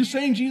you're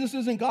saying Jesus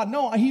isn't God.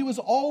 No, he was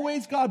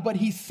always God, but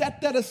he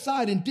set that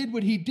aside and did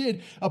what he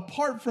did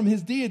apart from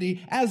his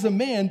deity as a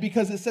man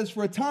because it says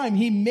for a time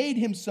he made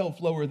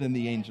himself lower than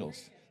the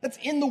angels. That's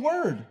in the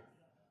word.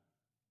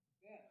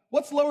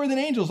 What's lower than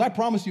angels? I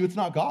promise you it's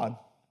not God.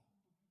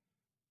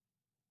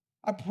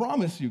 I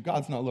promise you,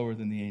 God's not lower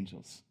than the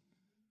angels.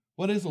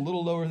 What is a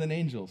little lower than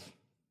angels?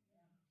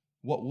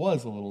 What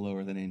was a little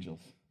lower than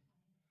angels?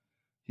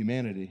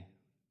 Humanity.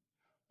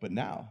 But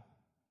now,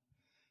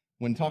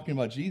 when talking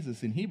about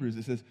Jesus in Hebrews,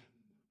 it says,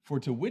 for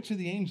to which of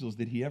the angels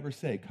did he ever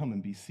say, come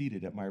and be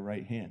seated at my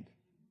right hand?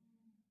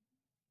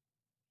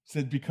 It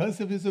said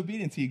because of his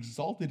obedience, he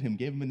exalted him,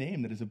 gave him a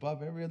name that is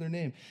above every other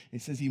name.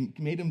 It says he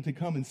made him to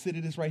come and sit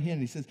at his right hand.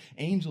 And he says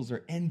angels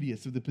are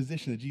envious of the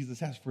position that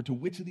Jesus has. For to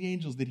which of the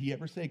angels did he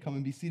ever say, come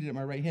and be seated at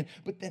my right hand?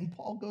 But then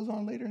Paul goes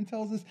on later and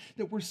tells us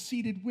that we're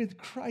seated with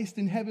Christ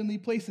in heavenly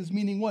places,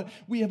 meaning what?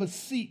 We have a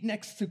seat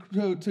next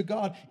to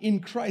God in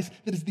Christ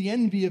that is the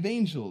envy of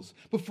angels.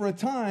 But for a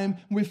time,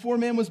 before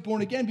man was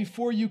born again,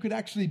 before you could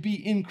actually be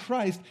in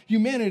Christ,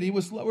 humanity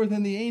was lower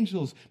than the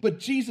angels. But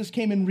Jesus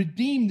came and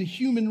redeemed the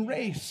human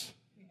race.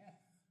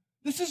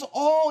 This is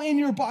all in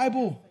your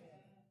Bible.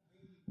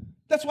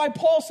 That's why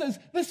Paul says,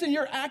 listen,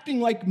 you're acting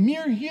like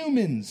mere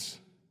humans.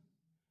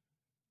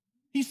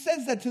 He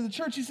says that to the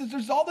church. He says,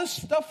 there's all this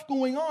stuff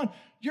going on.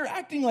 You're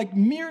acting like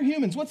mere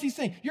humans. What's he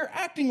saying? You're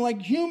acting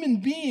like human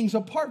beings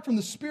apart from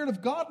the Spirit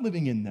of God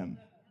living in them.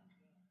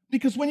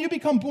 Because when you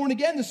become born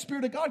again, the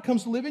Spirit of God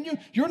comes to live in you.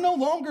 You're no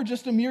longer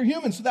just a mere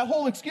human. So that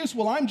whole excuse,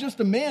 well, I'm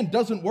just a man,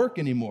 doesn't work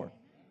anymore.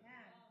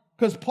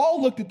 Because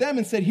Paul looked at them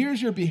and said,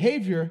 here's your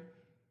behavior.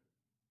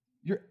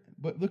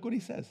 But look what he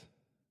says.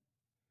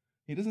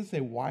 He doesn't say,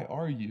 why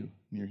are you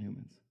mere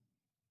humans?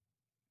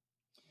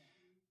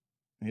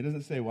 And he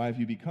doesn't say, why have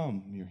you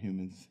become mere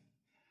humans?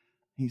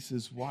 He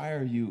says, why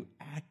are you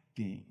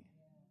acting?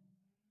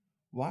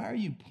 Why are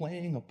you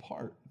playing a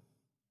part?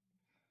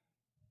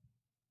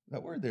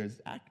 That word there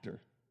is actor.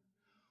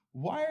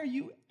 Why are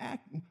you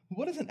acting?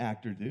 What does an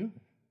actor do?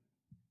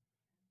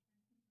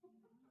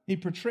 He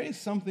portrays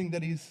something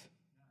that he's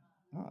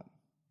not.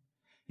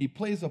 He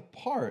plays a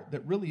part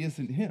that really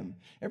isn't him.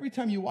 Every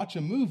time you watch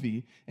a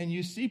movie and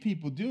you see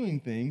people doing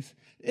things,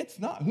 it's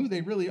not who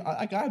they really are.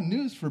 Like, I have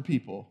news for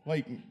people.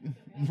 Like,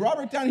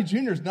 Robert Downey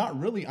Jr. is not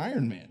really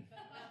Iron Man.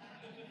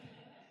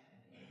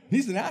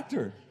 He's an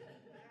actor.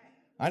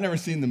 I've never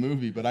seen the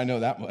movie, but I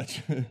know that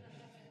much.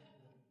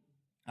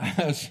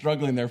 I was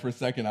struggling there for a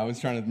second. I was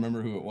trying to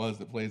remember who it was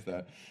that plays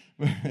that.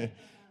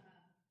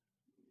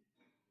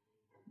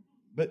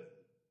 But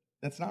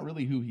that's not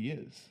really who he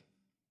is.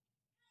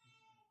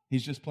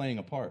 He's just playing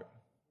a part.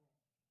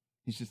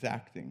 He's just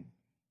acting.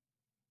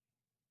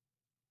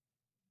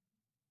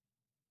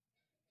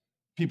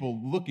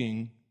 People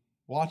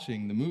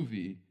watching the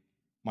movie,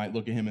 might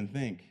look at him and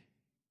think,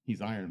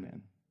 he's Iron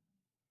Man.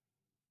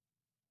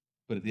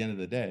 But at the end of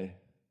the day,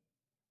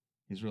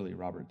 he's really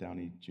Robert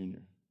Downey Jr.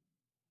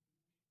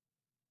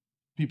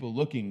 People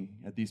looking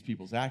at these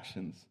people's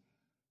actions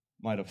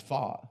might have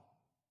thought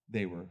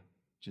they were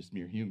just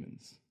mere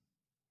humans.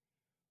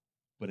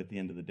 But at the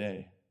end of the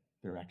day,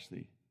 they're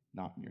actually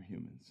not mere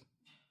humans.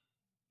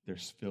 They're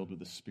filled with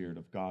the Spirit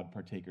of God,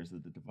 partakers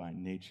of the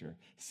divine nature,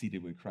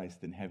 seated with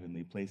Christ in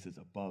heavenly places,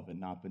 above and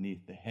not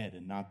beneath, the head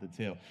and not the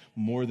tail,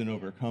 more than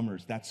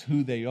overcomers. That's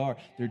who they are.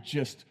 They're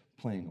just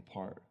playing a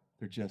part.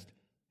 They're just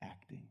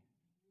acting.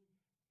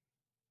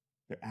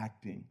 They're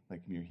acting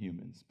like mere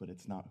humans, but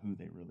it's not who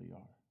they really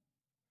are.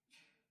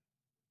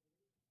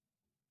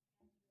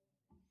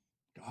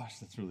 Gosh,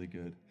 that's really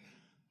good.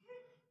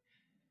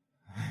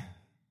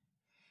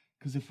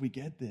 Because if we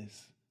get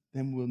this,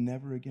 then we'll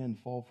never again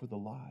fall for the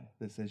lie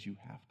that says you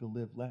have to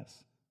live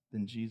less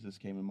than Jesus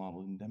came and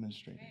modeled and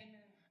demonstrated.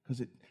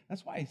 Because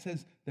that's why it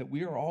says that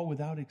we are all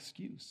without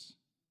excuse.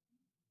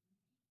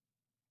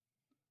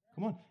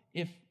 Come on,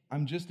 if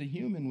I'm just a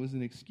human was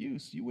an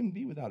excuse, you wouldn't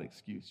be without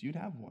excuse. You'd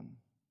have one.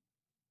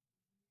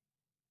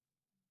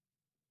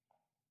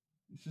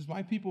 It says,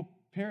 my people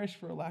perish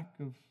for a lack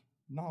of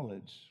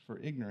knowledge, for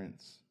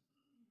ignorance.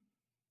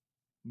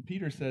 And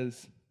Peter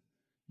says,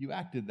 you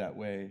acted that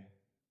way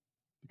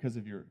because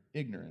of your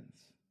ignorance.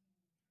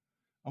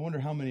 I wonder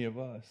how many of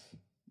us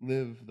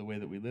live the way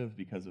that we live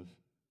because of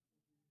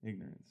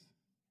ignorance.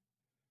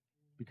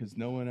 Because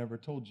no one ever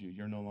told you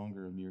you're no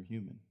longer a mere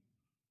human.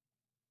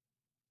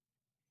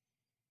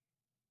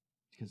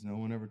 Because no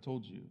one ever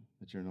told you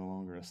that you're no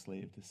longer a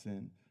slave to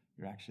sin.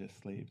 You're actually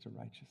a slave to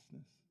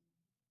righteousness.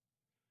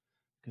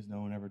 Because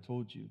no one ever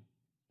told you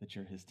that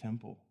you're his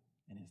temple,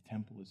 and his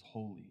temple is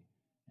holy,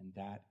 and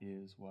that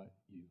is what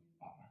you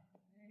are.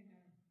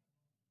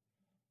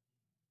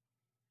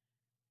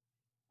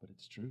 But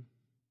it's true.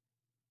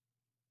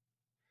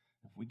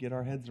 If we get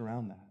our heads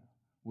around that,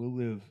 we'll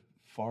live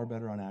far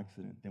better on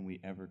accident than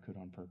we ever could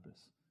on purpose.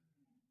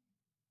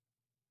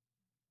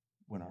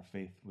 When our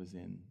faith was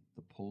in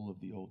the pull of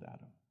the old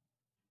Adam,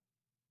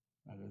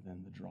 rather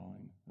than the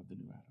drawing of the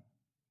new Adam.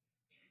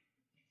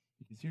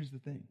 Because here's the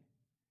thing.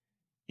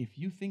 If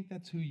you think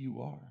that's who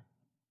you are,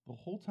 the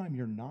whole time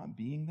you're not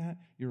being that,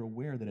 you're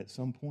aware that at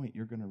some point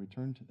you're going to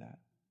return to that.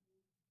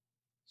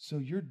 So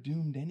you're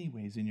doomed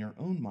anyways in your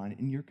own mind,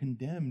 and you're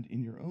condemned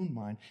in your own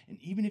mind. And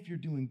even if you're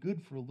doing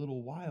good for a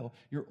little while,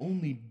 you're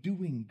only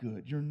doing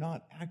good. You're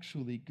not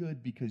actually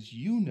good because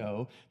you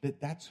know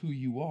that that's who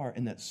you are,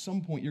 and at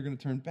some point you're going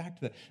to turn back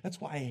to that. That's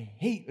why I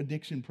hate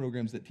addiction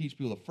programs that teach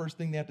people the first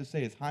thing they have to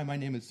say is, hi, my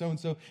name is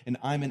so-and-so, and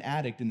I'm an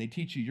addict. And they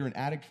teach you you're an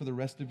addict for the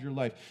rest of your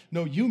life.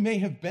 No, you may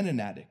have been an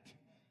addict,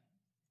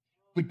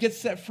 but get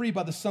set free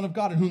by the Son of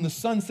God, and whom the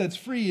Son sets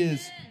free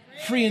is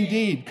free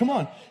indeed. Come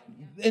on.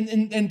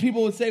 And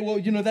people would say, well,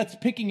 that's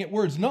picking at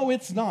words. No,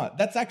 it's not.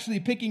 That's actually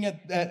picking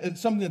at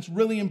something that's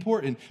really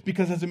important,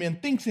 because as a man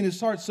thinks in his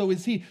heart, so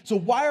is he. So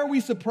why are we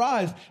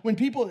surprised when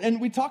people,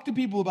 and we talk to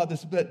people about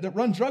this, that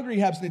run drug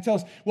rehabs, and they tell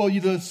us, well,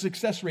 the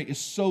success rate is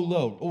so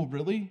low. Oh,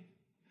 really?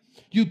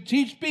 You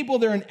teach people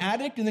they're an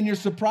addict, and then you're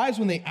surprised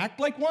when they act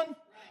like one?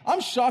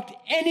 I'm shocked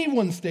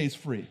anyone stays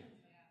free.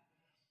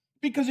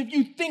 Because if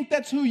you think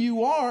that's who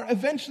you are,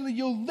 eventually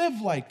you'll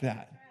live like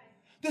that.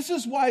 This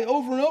is why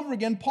over and over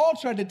again, Paul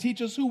tried to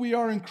teach us who we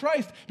are in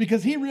Christ,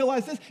 because he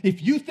realized this.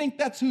 If you think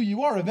that's who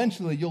you are,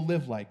 eventually you'll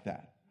live like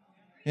that.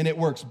 And it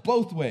works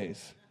both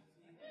ways.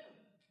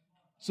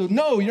 So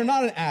no, you're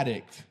not an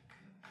addict.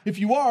 If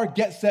you are,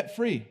 get set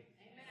free.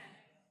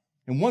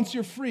 And once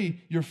you're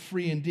free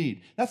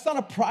indeed. That's not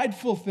a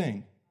prideful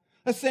thing.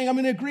 That's saying I'm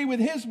going to agree with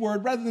his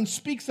word rather than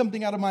speak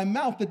something out of my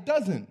mouth that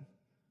doesn't.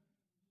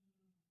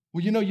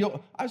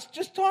 Well, I was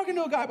just talking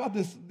to a guy about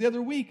this the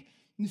other week,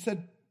 and he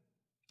said,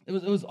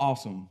 it was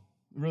awesome.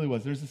 It really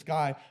was. There's this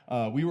guy,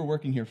 we were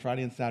working here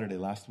Friday and Saturday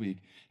last week,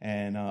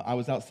 and I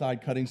was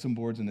outside cutting some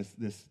boards, and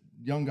this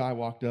young guy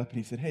walked up, and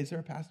he said, hey, is there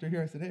a pastor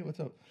here? I said, hey, what's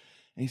up?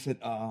 And he said,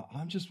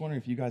 I'm just wondering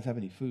if you guys have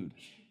any food.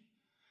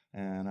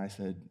 And I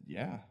said,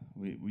 yeah,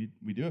 we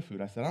do have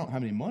food. I said, I don't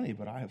have any money,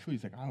 but I have food.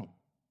 He's like,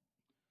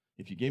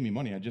 if you gave me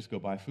money, I'd just go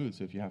buy food.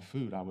 So if you have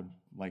food, I would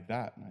like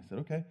that. And I said,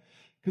 okay.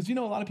 Because, a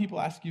lot of people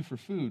ask you for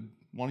food,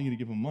 wanting you to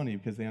give them money,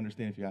 because they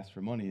understand if you ask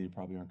for money, you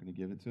probably aren't going to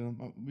give it to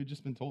them. We've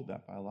just been told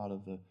that by a lot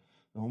of the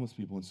homeless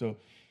people. And so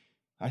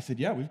I said,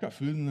 yeah, we've got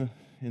food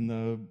in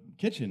the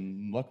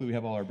kitchen. Luckily, we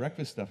have all our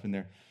breakfast stuff in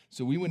there.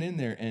 So we went in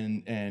there,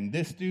 and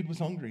this dude was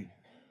hungry.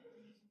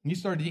 He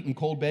started eating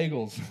cold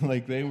bagels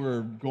like they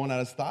were going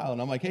out of style.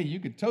 And I'm like, hey, you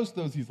could toast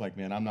those. He's like,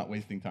 man, I'm not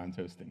wasting time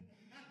toasting.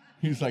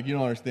 He's like, you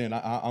don't understand.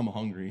 I'm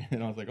hungry.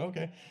 And I was like,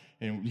 okay.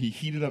 And he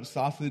heated up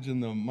sausage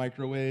in the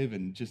microwave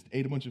and just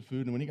ate a bunch of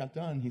food. And when he got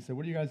done, he said,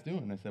 what are you guys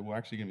doing? I said, we're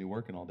actually going to be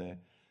working all day.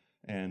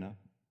 And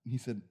he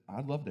said,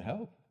 I'd love to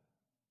help.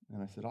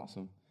 And I said,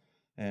 awesome.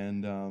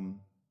 And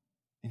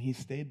And he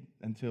stayed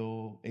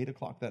until 8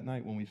 o'clock that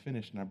night when we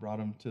finished, and I brought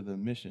him to the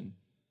mission.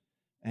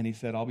 And he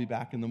said, I'll be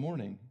back in the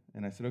morning.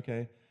 And I said,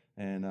 okay.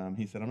 And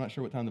he said, I'm not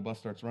sure what time the bus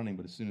starts running,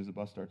 but as soon as the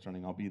bus starts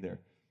running, I'll be there.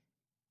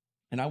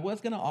 And I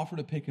was going to offer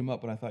to pick him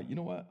up, but I thought, you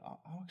know what?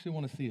 I actually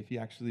want to see if he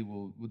actually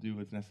will do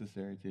what's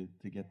necessary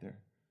to get there.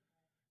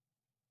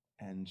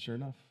 And sure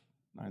enough,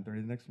 9:30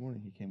 the next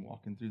morning, he came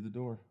walking through the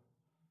door.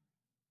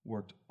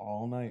 Worked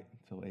all night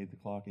until 8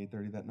 o'clock,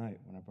 8:30 that night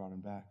when I brought him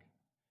back.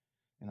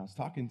 And I was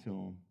talking to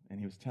him, and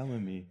he was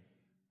telling me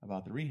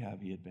about the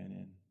rehab he had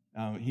been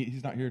in.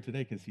 He's not here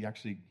today because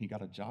he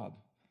got a job.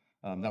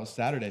 That was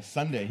Saturday.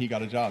 Sunday, he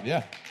got a job,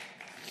 yeah.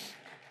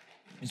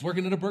 He's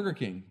working at a Burger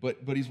King,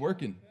 but he's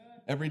working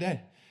every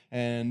day.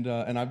 And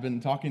I've been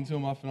talking to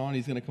him off and on.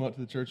 He's going to come up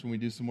to the church when we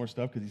do some more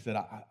stuff because he said,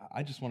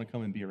 I just want to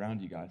come and be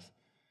around you guys.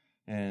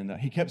 And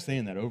he kept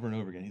saying that over and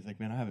over again. He's like,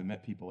 man, I haven't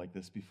met people like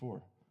this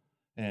before.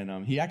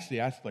 And he actually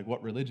asked, like,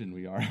 what religion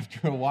we are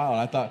after a while. And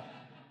I thought,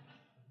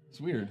 it's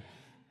weird.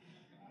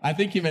 I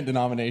think he meant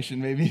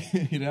denomination, maybe,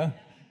 you know.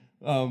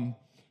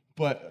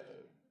 But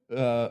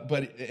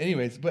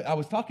anyways, I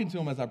was talking to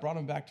him as I brought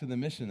him back to the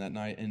mission that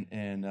night,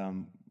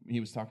 and he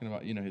was talking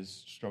about, you know,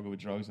 his struggle with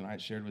drugs, and I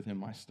had shared with him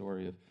my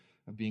story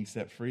of being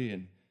set free,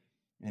 and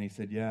he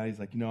said, yeah, he's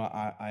like, you know,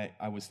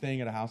 I was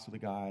staying at a house with a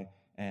guy,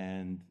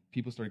 and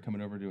people started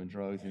coming over doing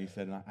drugs, and he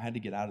said, and I had to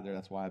get out of there.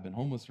 That's why I've been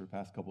homeless for the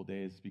past couple of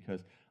days,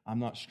 because I'm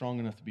not strong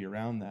enough to be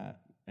around that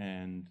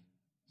and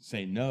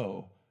say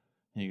no.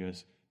 And he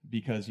goes,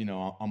 because, you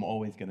know, I'm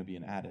always going to be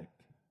an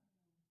addict.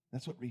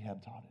 That's what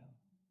rehab taught him.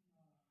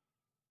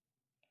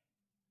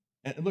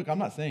 And look, I'm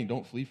not saying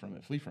don't flee from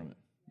it. Flee from it.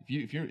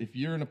 If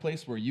you're in a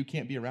place where you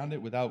can't be around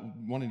it without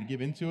wanting to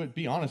give into it,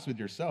 be honest with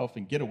yourself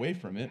and get away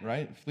from it,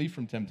 right? Flee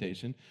from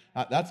temptation.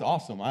 That's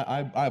awesome.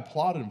 I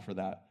applauded him for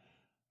that.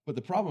 But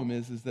the problem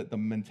is that the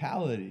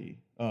mentality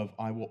of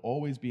I will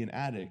always be an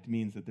addict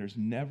means that there's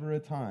never a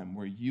time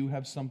where you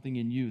have something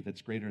in you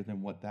that's greater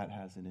than what that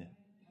has in it.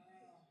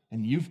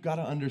 And you've got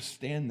to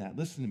understand that.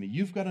 Listen to me.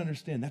 You've got to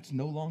understand that's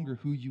no longer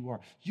who you are.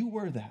 You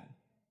were that.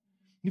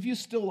 If you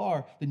still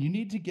are, then you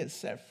need to get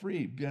set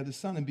free by the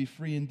Son and be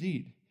free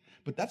indeed.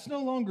 But that's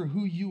no longer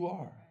who you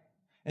are.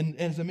 And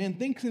as a man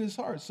thinks in his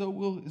heart,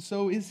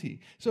 so is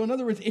he. So in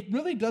other words, it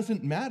really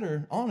doesn't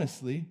matter,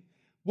 honestly,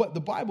 what the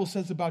Bible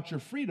says about your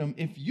freedom.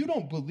 If you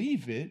don't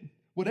believe it,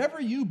 whatever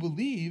you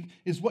believe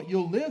is what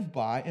you'll live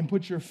by and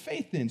put your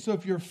faith in. So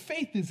if your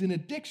faith is in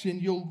addiction,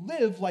 you'll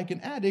live like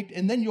an addict,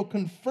 and then you'll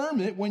confirm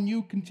it when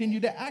you continue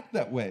to act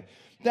that way.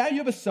 Now you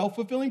have a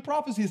self-fulfilling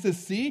prophecy. It says,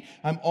 see,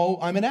 I'm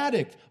an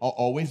addict. I'll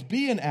always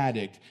be an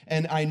addict.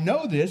 And I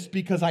know this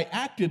because I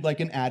acted like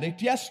an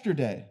addict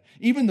yesterday,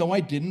 even though I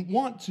didn't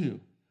want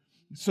to.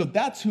 So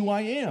that's who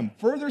I am.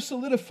 Further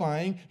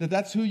solidifying that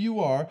that's who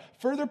you are.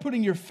 Further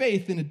putting your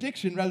faith in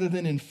addiction rather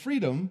than in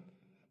freedom.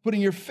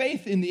 Putting your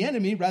faith in the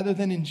enemy rather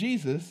than in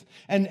Jesus.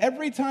 And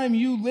every time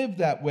you live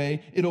that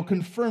way, it'll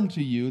confirm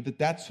to you that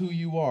that's who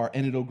you are,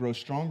 and it'll grow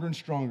stronger and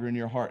stronger in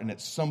your heart. And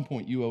at some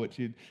point, you owe it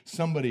to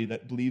somebody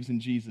that believes in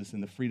Jesus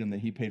and the freedom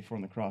that he paid for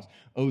on the cross,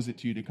 owes it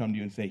to you to come to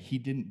you and say, he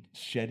didn't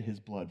shed his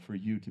blood for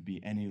you to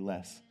be any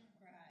less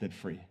than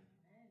free.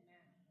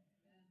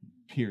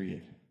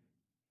 Period.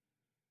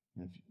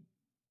 And if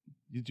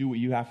you do what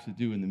you have to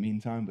do in the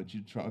meantime, but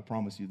I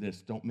promise you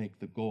this, don't make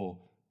the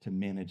goal to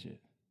manage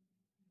it.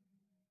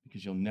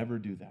 Because you'll never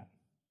do that.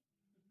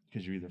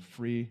 Because you're either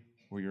free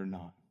or you're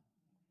not.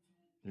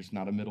 There's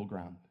not a middle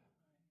ground.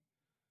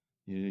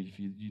 If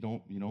you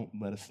don't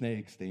let a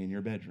snake stay in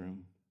your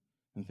bedroom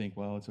and think,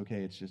 well, it's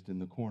okay, it's just in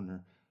the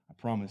corner. I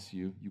promise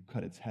you, you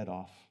cut its head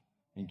off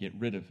and get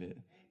rid of it.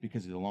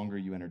 Because the longer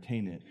you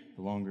entertain it,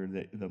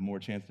 the more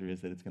chance there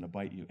is that it's going to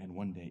bite you. And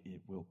one day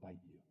it will bite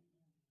you.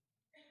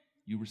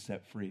 You were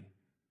set free.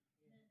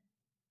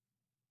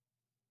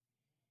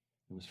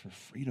 It was for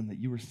freedom that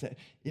you were set.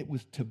 It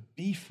was to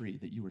be free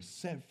that you were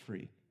set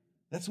free.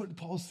 That's what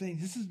Paul's saying.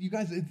 You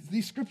guys,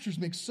 these scriptures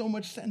make so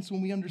much sense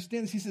when we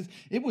understand this. He says,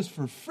 it was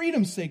for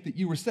freedom's sake that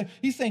you were set.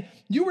 He's saying,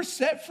 you were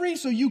set free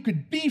so you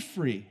could be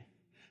free.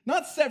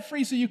 Not set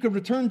free so you could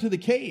return to the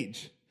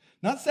cage.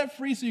 Not set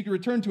free so you could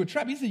return to a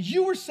trap. He says,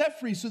 you were set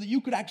free so that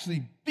you could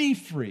actually be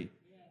free.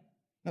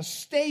 Now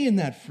stay in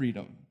that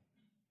freedom.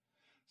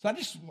 So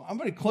I'm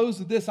going to close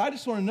with this. I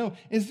just want to know,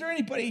 is there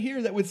anybody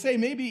here that would say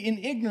maybe in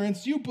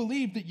ignorance you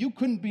believed that you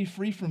couldn't be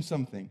free from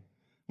something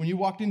when you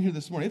walked in here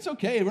this morning? It's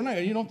okay. You don't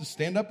have to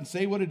stand up and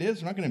say what it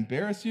is. We're not going to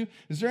embarrass you.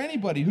 Is there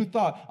anybody who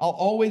thought, I'll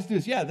always do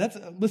this? Yeah,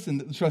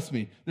 listen, trust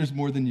me, there's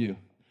more than you.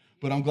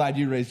 But I'm glad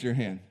you raised your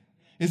hand.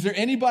 Is there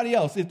anybody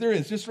else? If there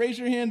is, just raise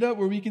your hand up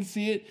where we can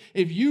see it.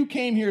 If you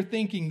came here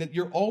thinking that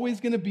you're always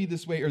going to be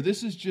this way, or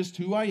this is just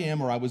who I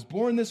am, or I was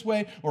born this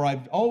way, or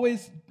I've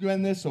always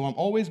done this, so I'm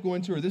always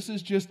going to, or this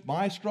is just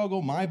my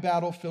struggle, my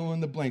battle, fill in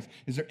the blanks.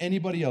 Is there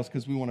anybody else?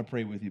 Because we want to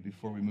pray with you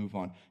before we move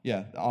on.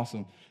 Yeah,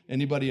 awesome.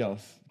 Anybody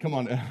else? Come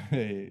on.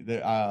 Hey,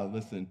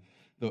 listen.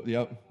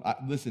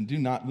 Listen, do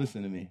not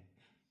listen to me.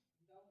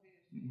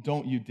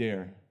 Don't you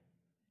dare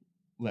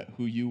let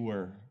who you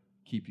were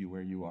keep you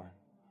where you are.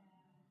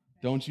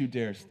 Don't you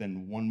dare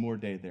spend one more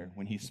day there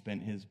when he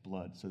spent his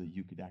blood so that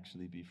you could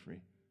actually be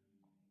free.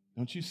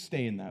 Don't you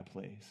stay in that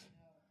place,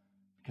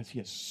 because he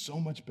has so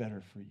much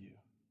better for you.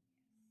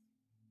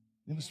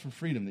 It was for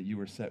freedom that you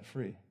were set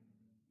free.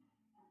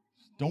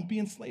 Don't be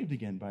enslaved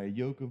again by a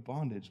yoke of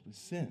bondage with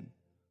sin.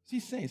 So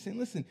he's saying,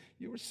 listen,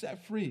 you were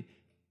set free.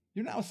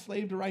 You're now a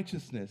slave to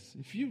righteousness.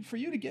 For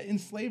you to get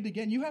enslaved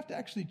again, you have to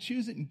actually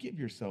choose it and give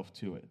yourself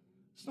to it.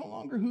 It's no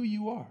longer who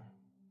you are.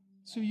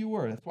 It's who you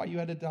were. That's why you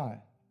had to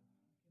die.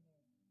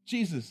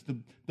 Jesus,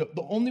 the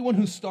only one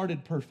who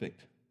started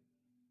perfect,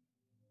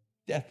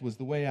 death was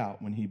the way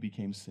out when he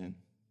became sin,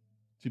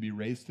 to be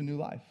raised to new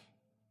life,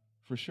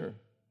 for sure.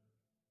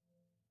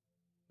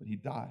 But he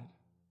died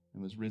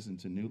and was risen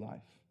to new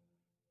life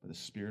by the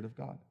Spirit of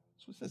God.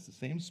 So it says the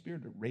same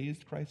Spirit that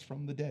raised Christ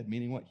from the dead,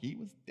 meaning what? He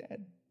was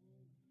dead.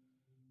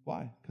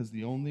 Why? Because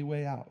the only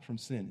way out from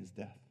sin is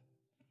death.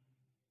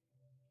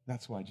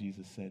 That's why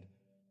Jesus said,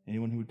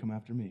 anyone who would come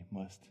after me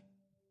must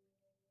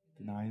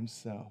deny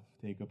himself,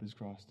 take up his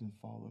cross, and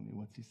follow me.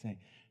 What's he saying?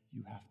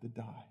 You have to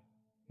die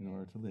in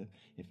order to live.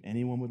 If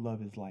anyone would love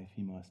his life,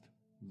 he must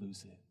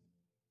lose it.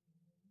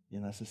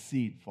 Unless a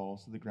seed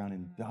falls to the ground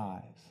and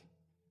dies,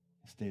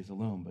 it stays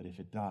alone. But if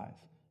it dies,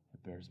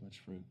 it bears much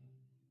fruit.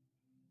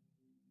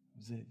 That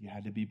was it. You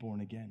had to be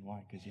born again.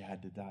 Why? Because you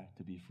had to die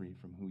to be free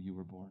from who you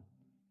were born.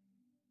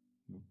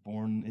 You were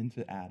born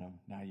into Adam.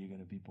 Now you're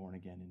going to be born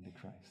again into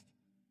Christ.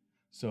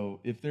 So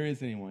if there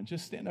is anyone,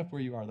 just stand up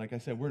where you are. Like I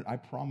said, I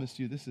promise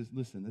you, this is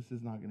not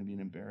going to be an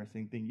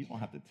embarrassing thing. You don't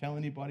have to tell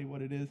anybody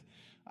what it is.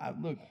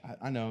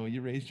 I know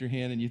you raised your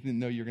hand and you didn't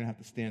know you're going to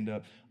have to stand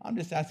up. I'm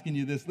just asking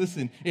you this.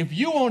 Listen, if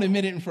you won't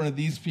admit it in front of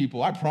these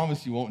people, I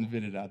promise you won't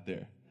admit it out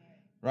there.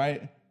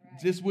 Right?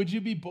 Just would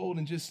you be bold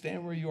and just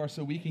stand where you are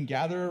so we can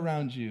gather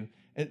around you?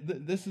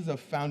 This is a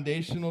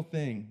foundational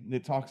thing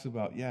that talks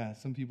about,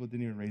 some people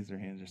didn't even raise their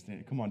hands or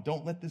stand. Come on,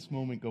 don't let this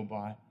moment go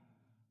by.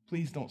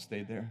 Please don't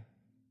stay there.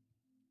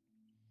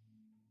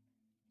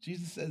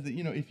 Jesus says that,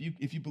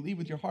 if you believe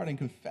with your heart and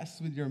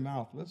confess with your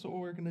mouth, that's what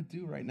we're going to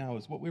do right now,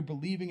 is what we're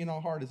believing in our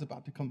heart is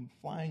about to come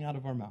flying out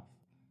of our mouth.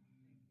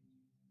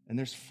 And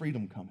there's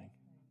freedom coming.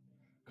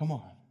 Come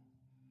on.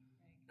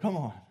 Come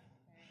on.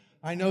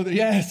 I know that,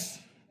 yes.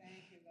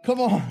 Come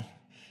on.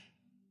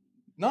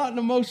 Not an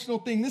emotional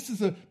thing. This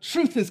is a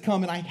truth has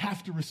come and I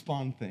have to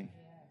respond thing.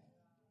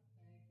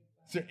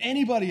 Is there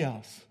anybody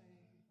else?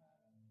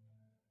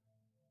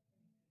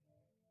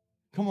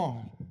 Come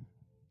on.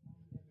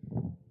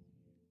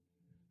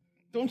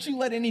 Don't you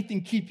let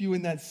anything keep you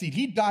in that seat.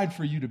 He died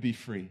for you to be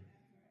free.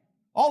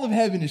 All of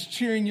heaven is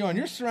cheering you on.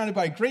 You're surrounded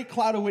by a great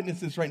cloud of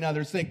witnesses right now.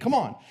 They're saying, come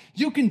on,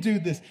 you can do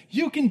this.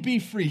 You can be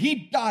free.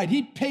 He died.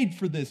 He paid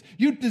for this.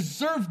 You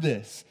deserve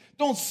this.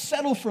 Don't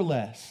settle for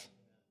less.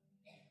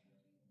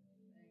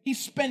 He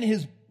spent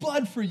his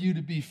blood for you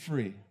to be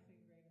free.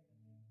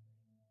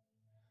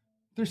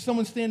 If there's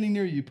someone standing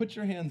near you, put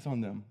your hands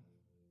on them.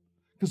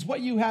 Because what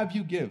you have,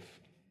 you give.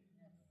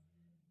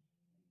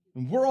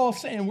 And we're all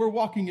saying we're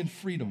walking in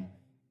freedom,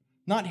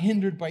 not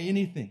hindered by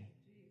anything.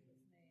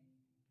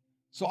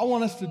 So I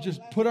want us to just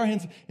put our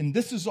hands, and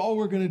this is all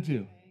we're going to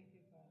do,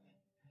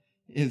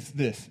 is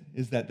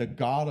that the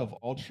God of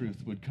all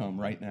truth would come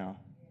right now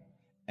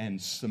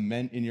and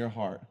cement in your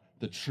heart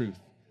the truth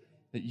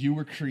that you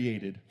were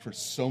created for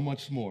so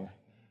much more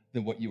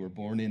than what you were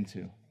born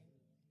into.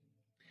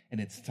 And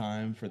it's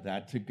time for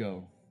that to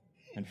go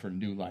and for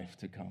new life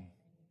to come.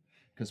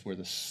 Because where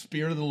the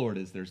Spirit of the Lord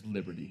is, there's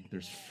liberty,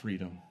 there's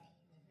freedom.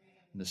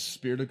 And the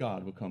Spirit of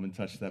God will come and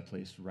touch that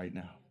place right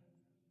now.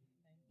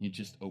 You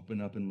just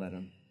open up and let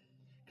him.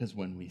 Because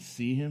when we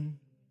see him,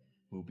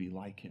 we'll be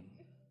like him.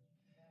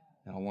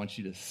 And I want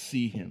you to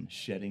see him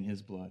shedding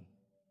his blood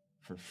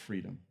for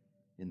freedom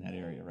in that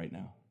area right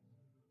now.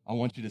 I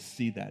want you to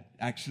see that,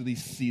 actually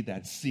see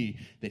that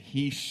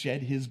he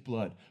shed his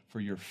blood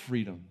for your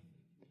freedom,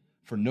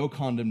 for no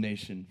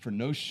condemnation, for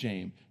no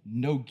shame,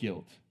 no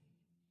guilt.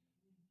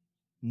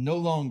 No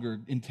longer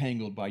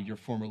entangled by your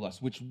former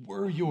lusts, which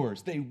were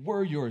yours. They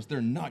were yours.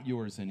 They're not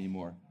yours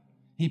anymore.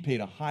 He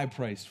paid a high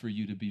price for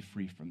you to be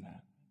free from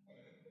that.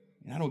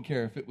 And I don't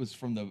care if it was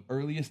from the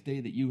earliest day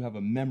that you have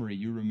a memory,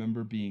 you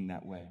remember being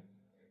that way.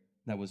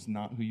 That was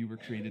not who you were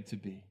created to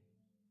be.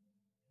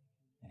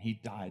 And he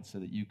died so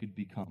that you could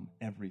become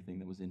everything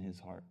that was in his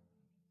heart.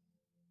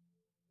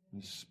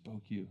 He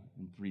spoke you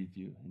and breathed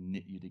you and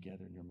knit you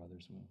together in your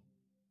mother's womb.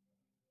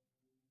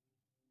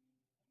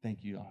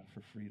 Thank you, God,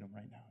 for freedom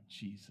right now. In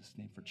Jesus'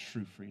 name, for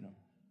true freedom.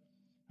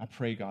 I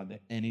pray, God,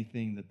 that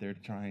anything that they're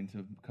trying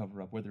to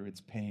cover up, whether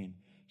it's pain,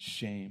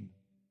 shame,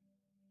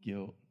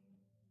 guilt,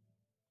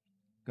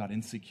 God,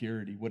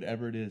 insecurity,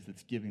 whatever it is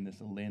that's giving this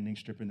a landing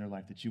strip in their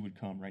life, that you would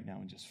come right now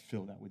and just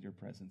fill that with your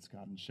presence,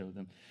 God, and show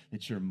them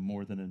that you're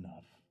more than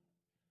enough,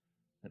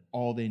 that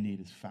all they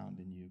need is found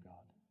in you, God.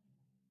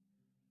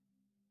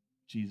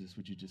 Jesus,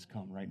 would you just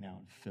come right now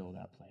and fill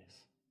that place?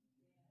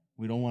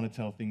 We don't want to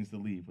tell things to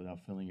leave without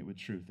filling it with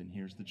truth, and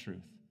here's the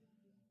truth.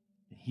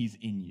 He's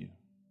in you,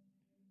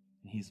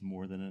 and he's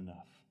more than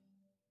enough.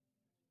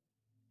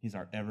 He's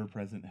our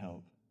ever-present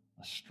help,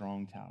 a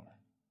strong tower.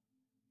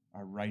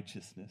 our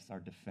righteousness, our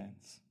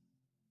defense.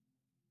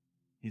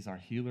 He's our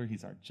healer.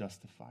 He's our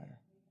justifier.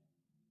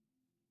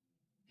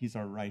 He's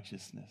our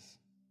righteousness.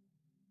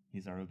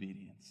 He's our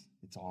obedience.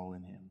 It's all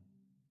in him.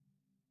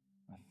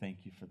 I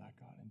thank you for that,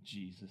 God, in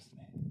Jesus'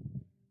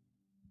 name.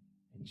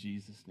 In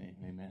Jesus' name,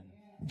 amen.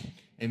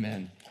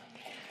 Amen.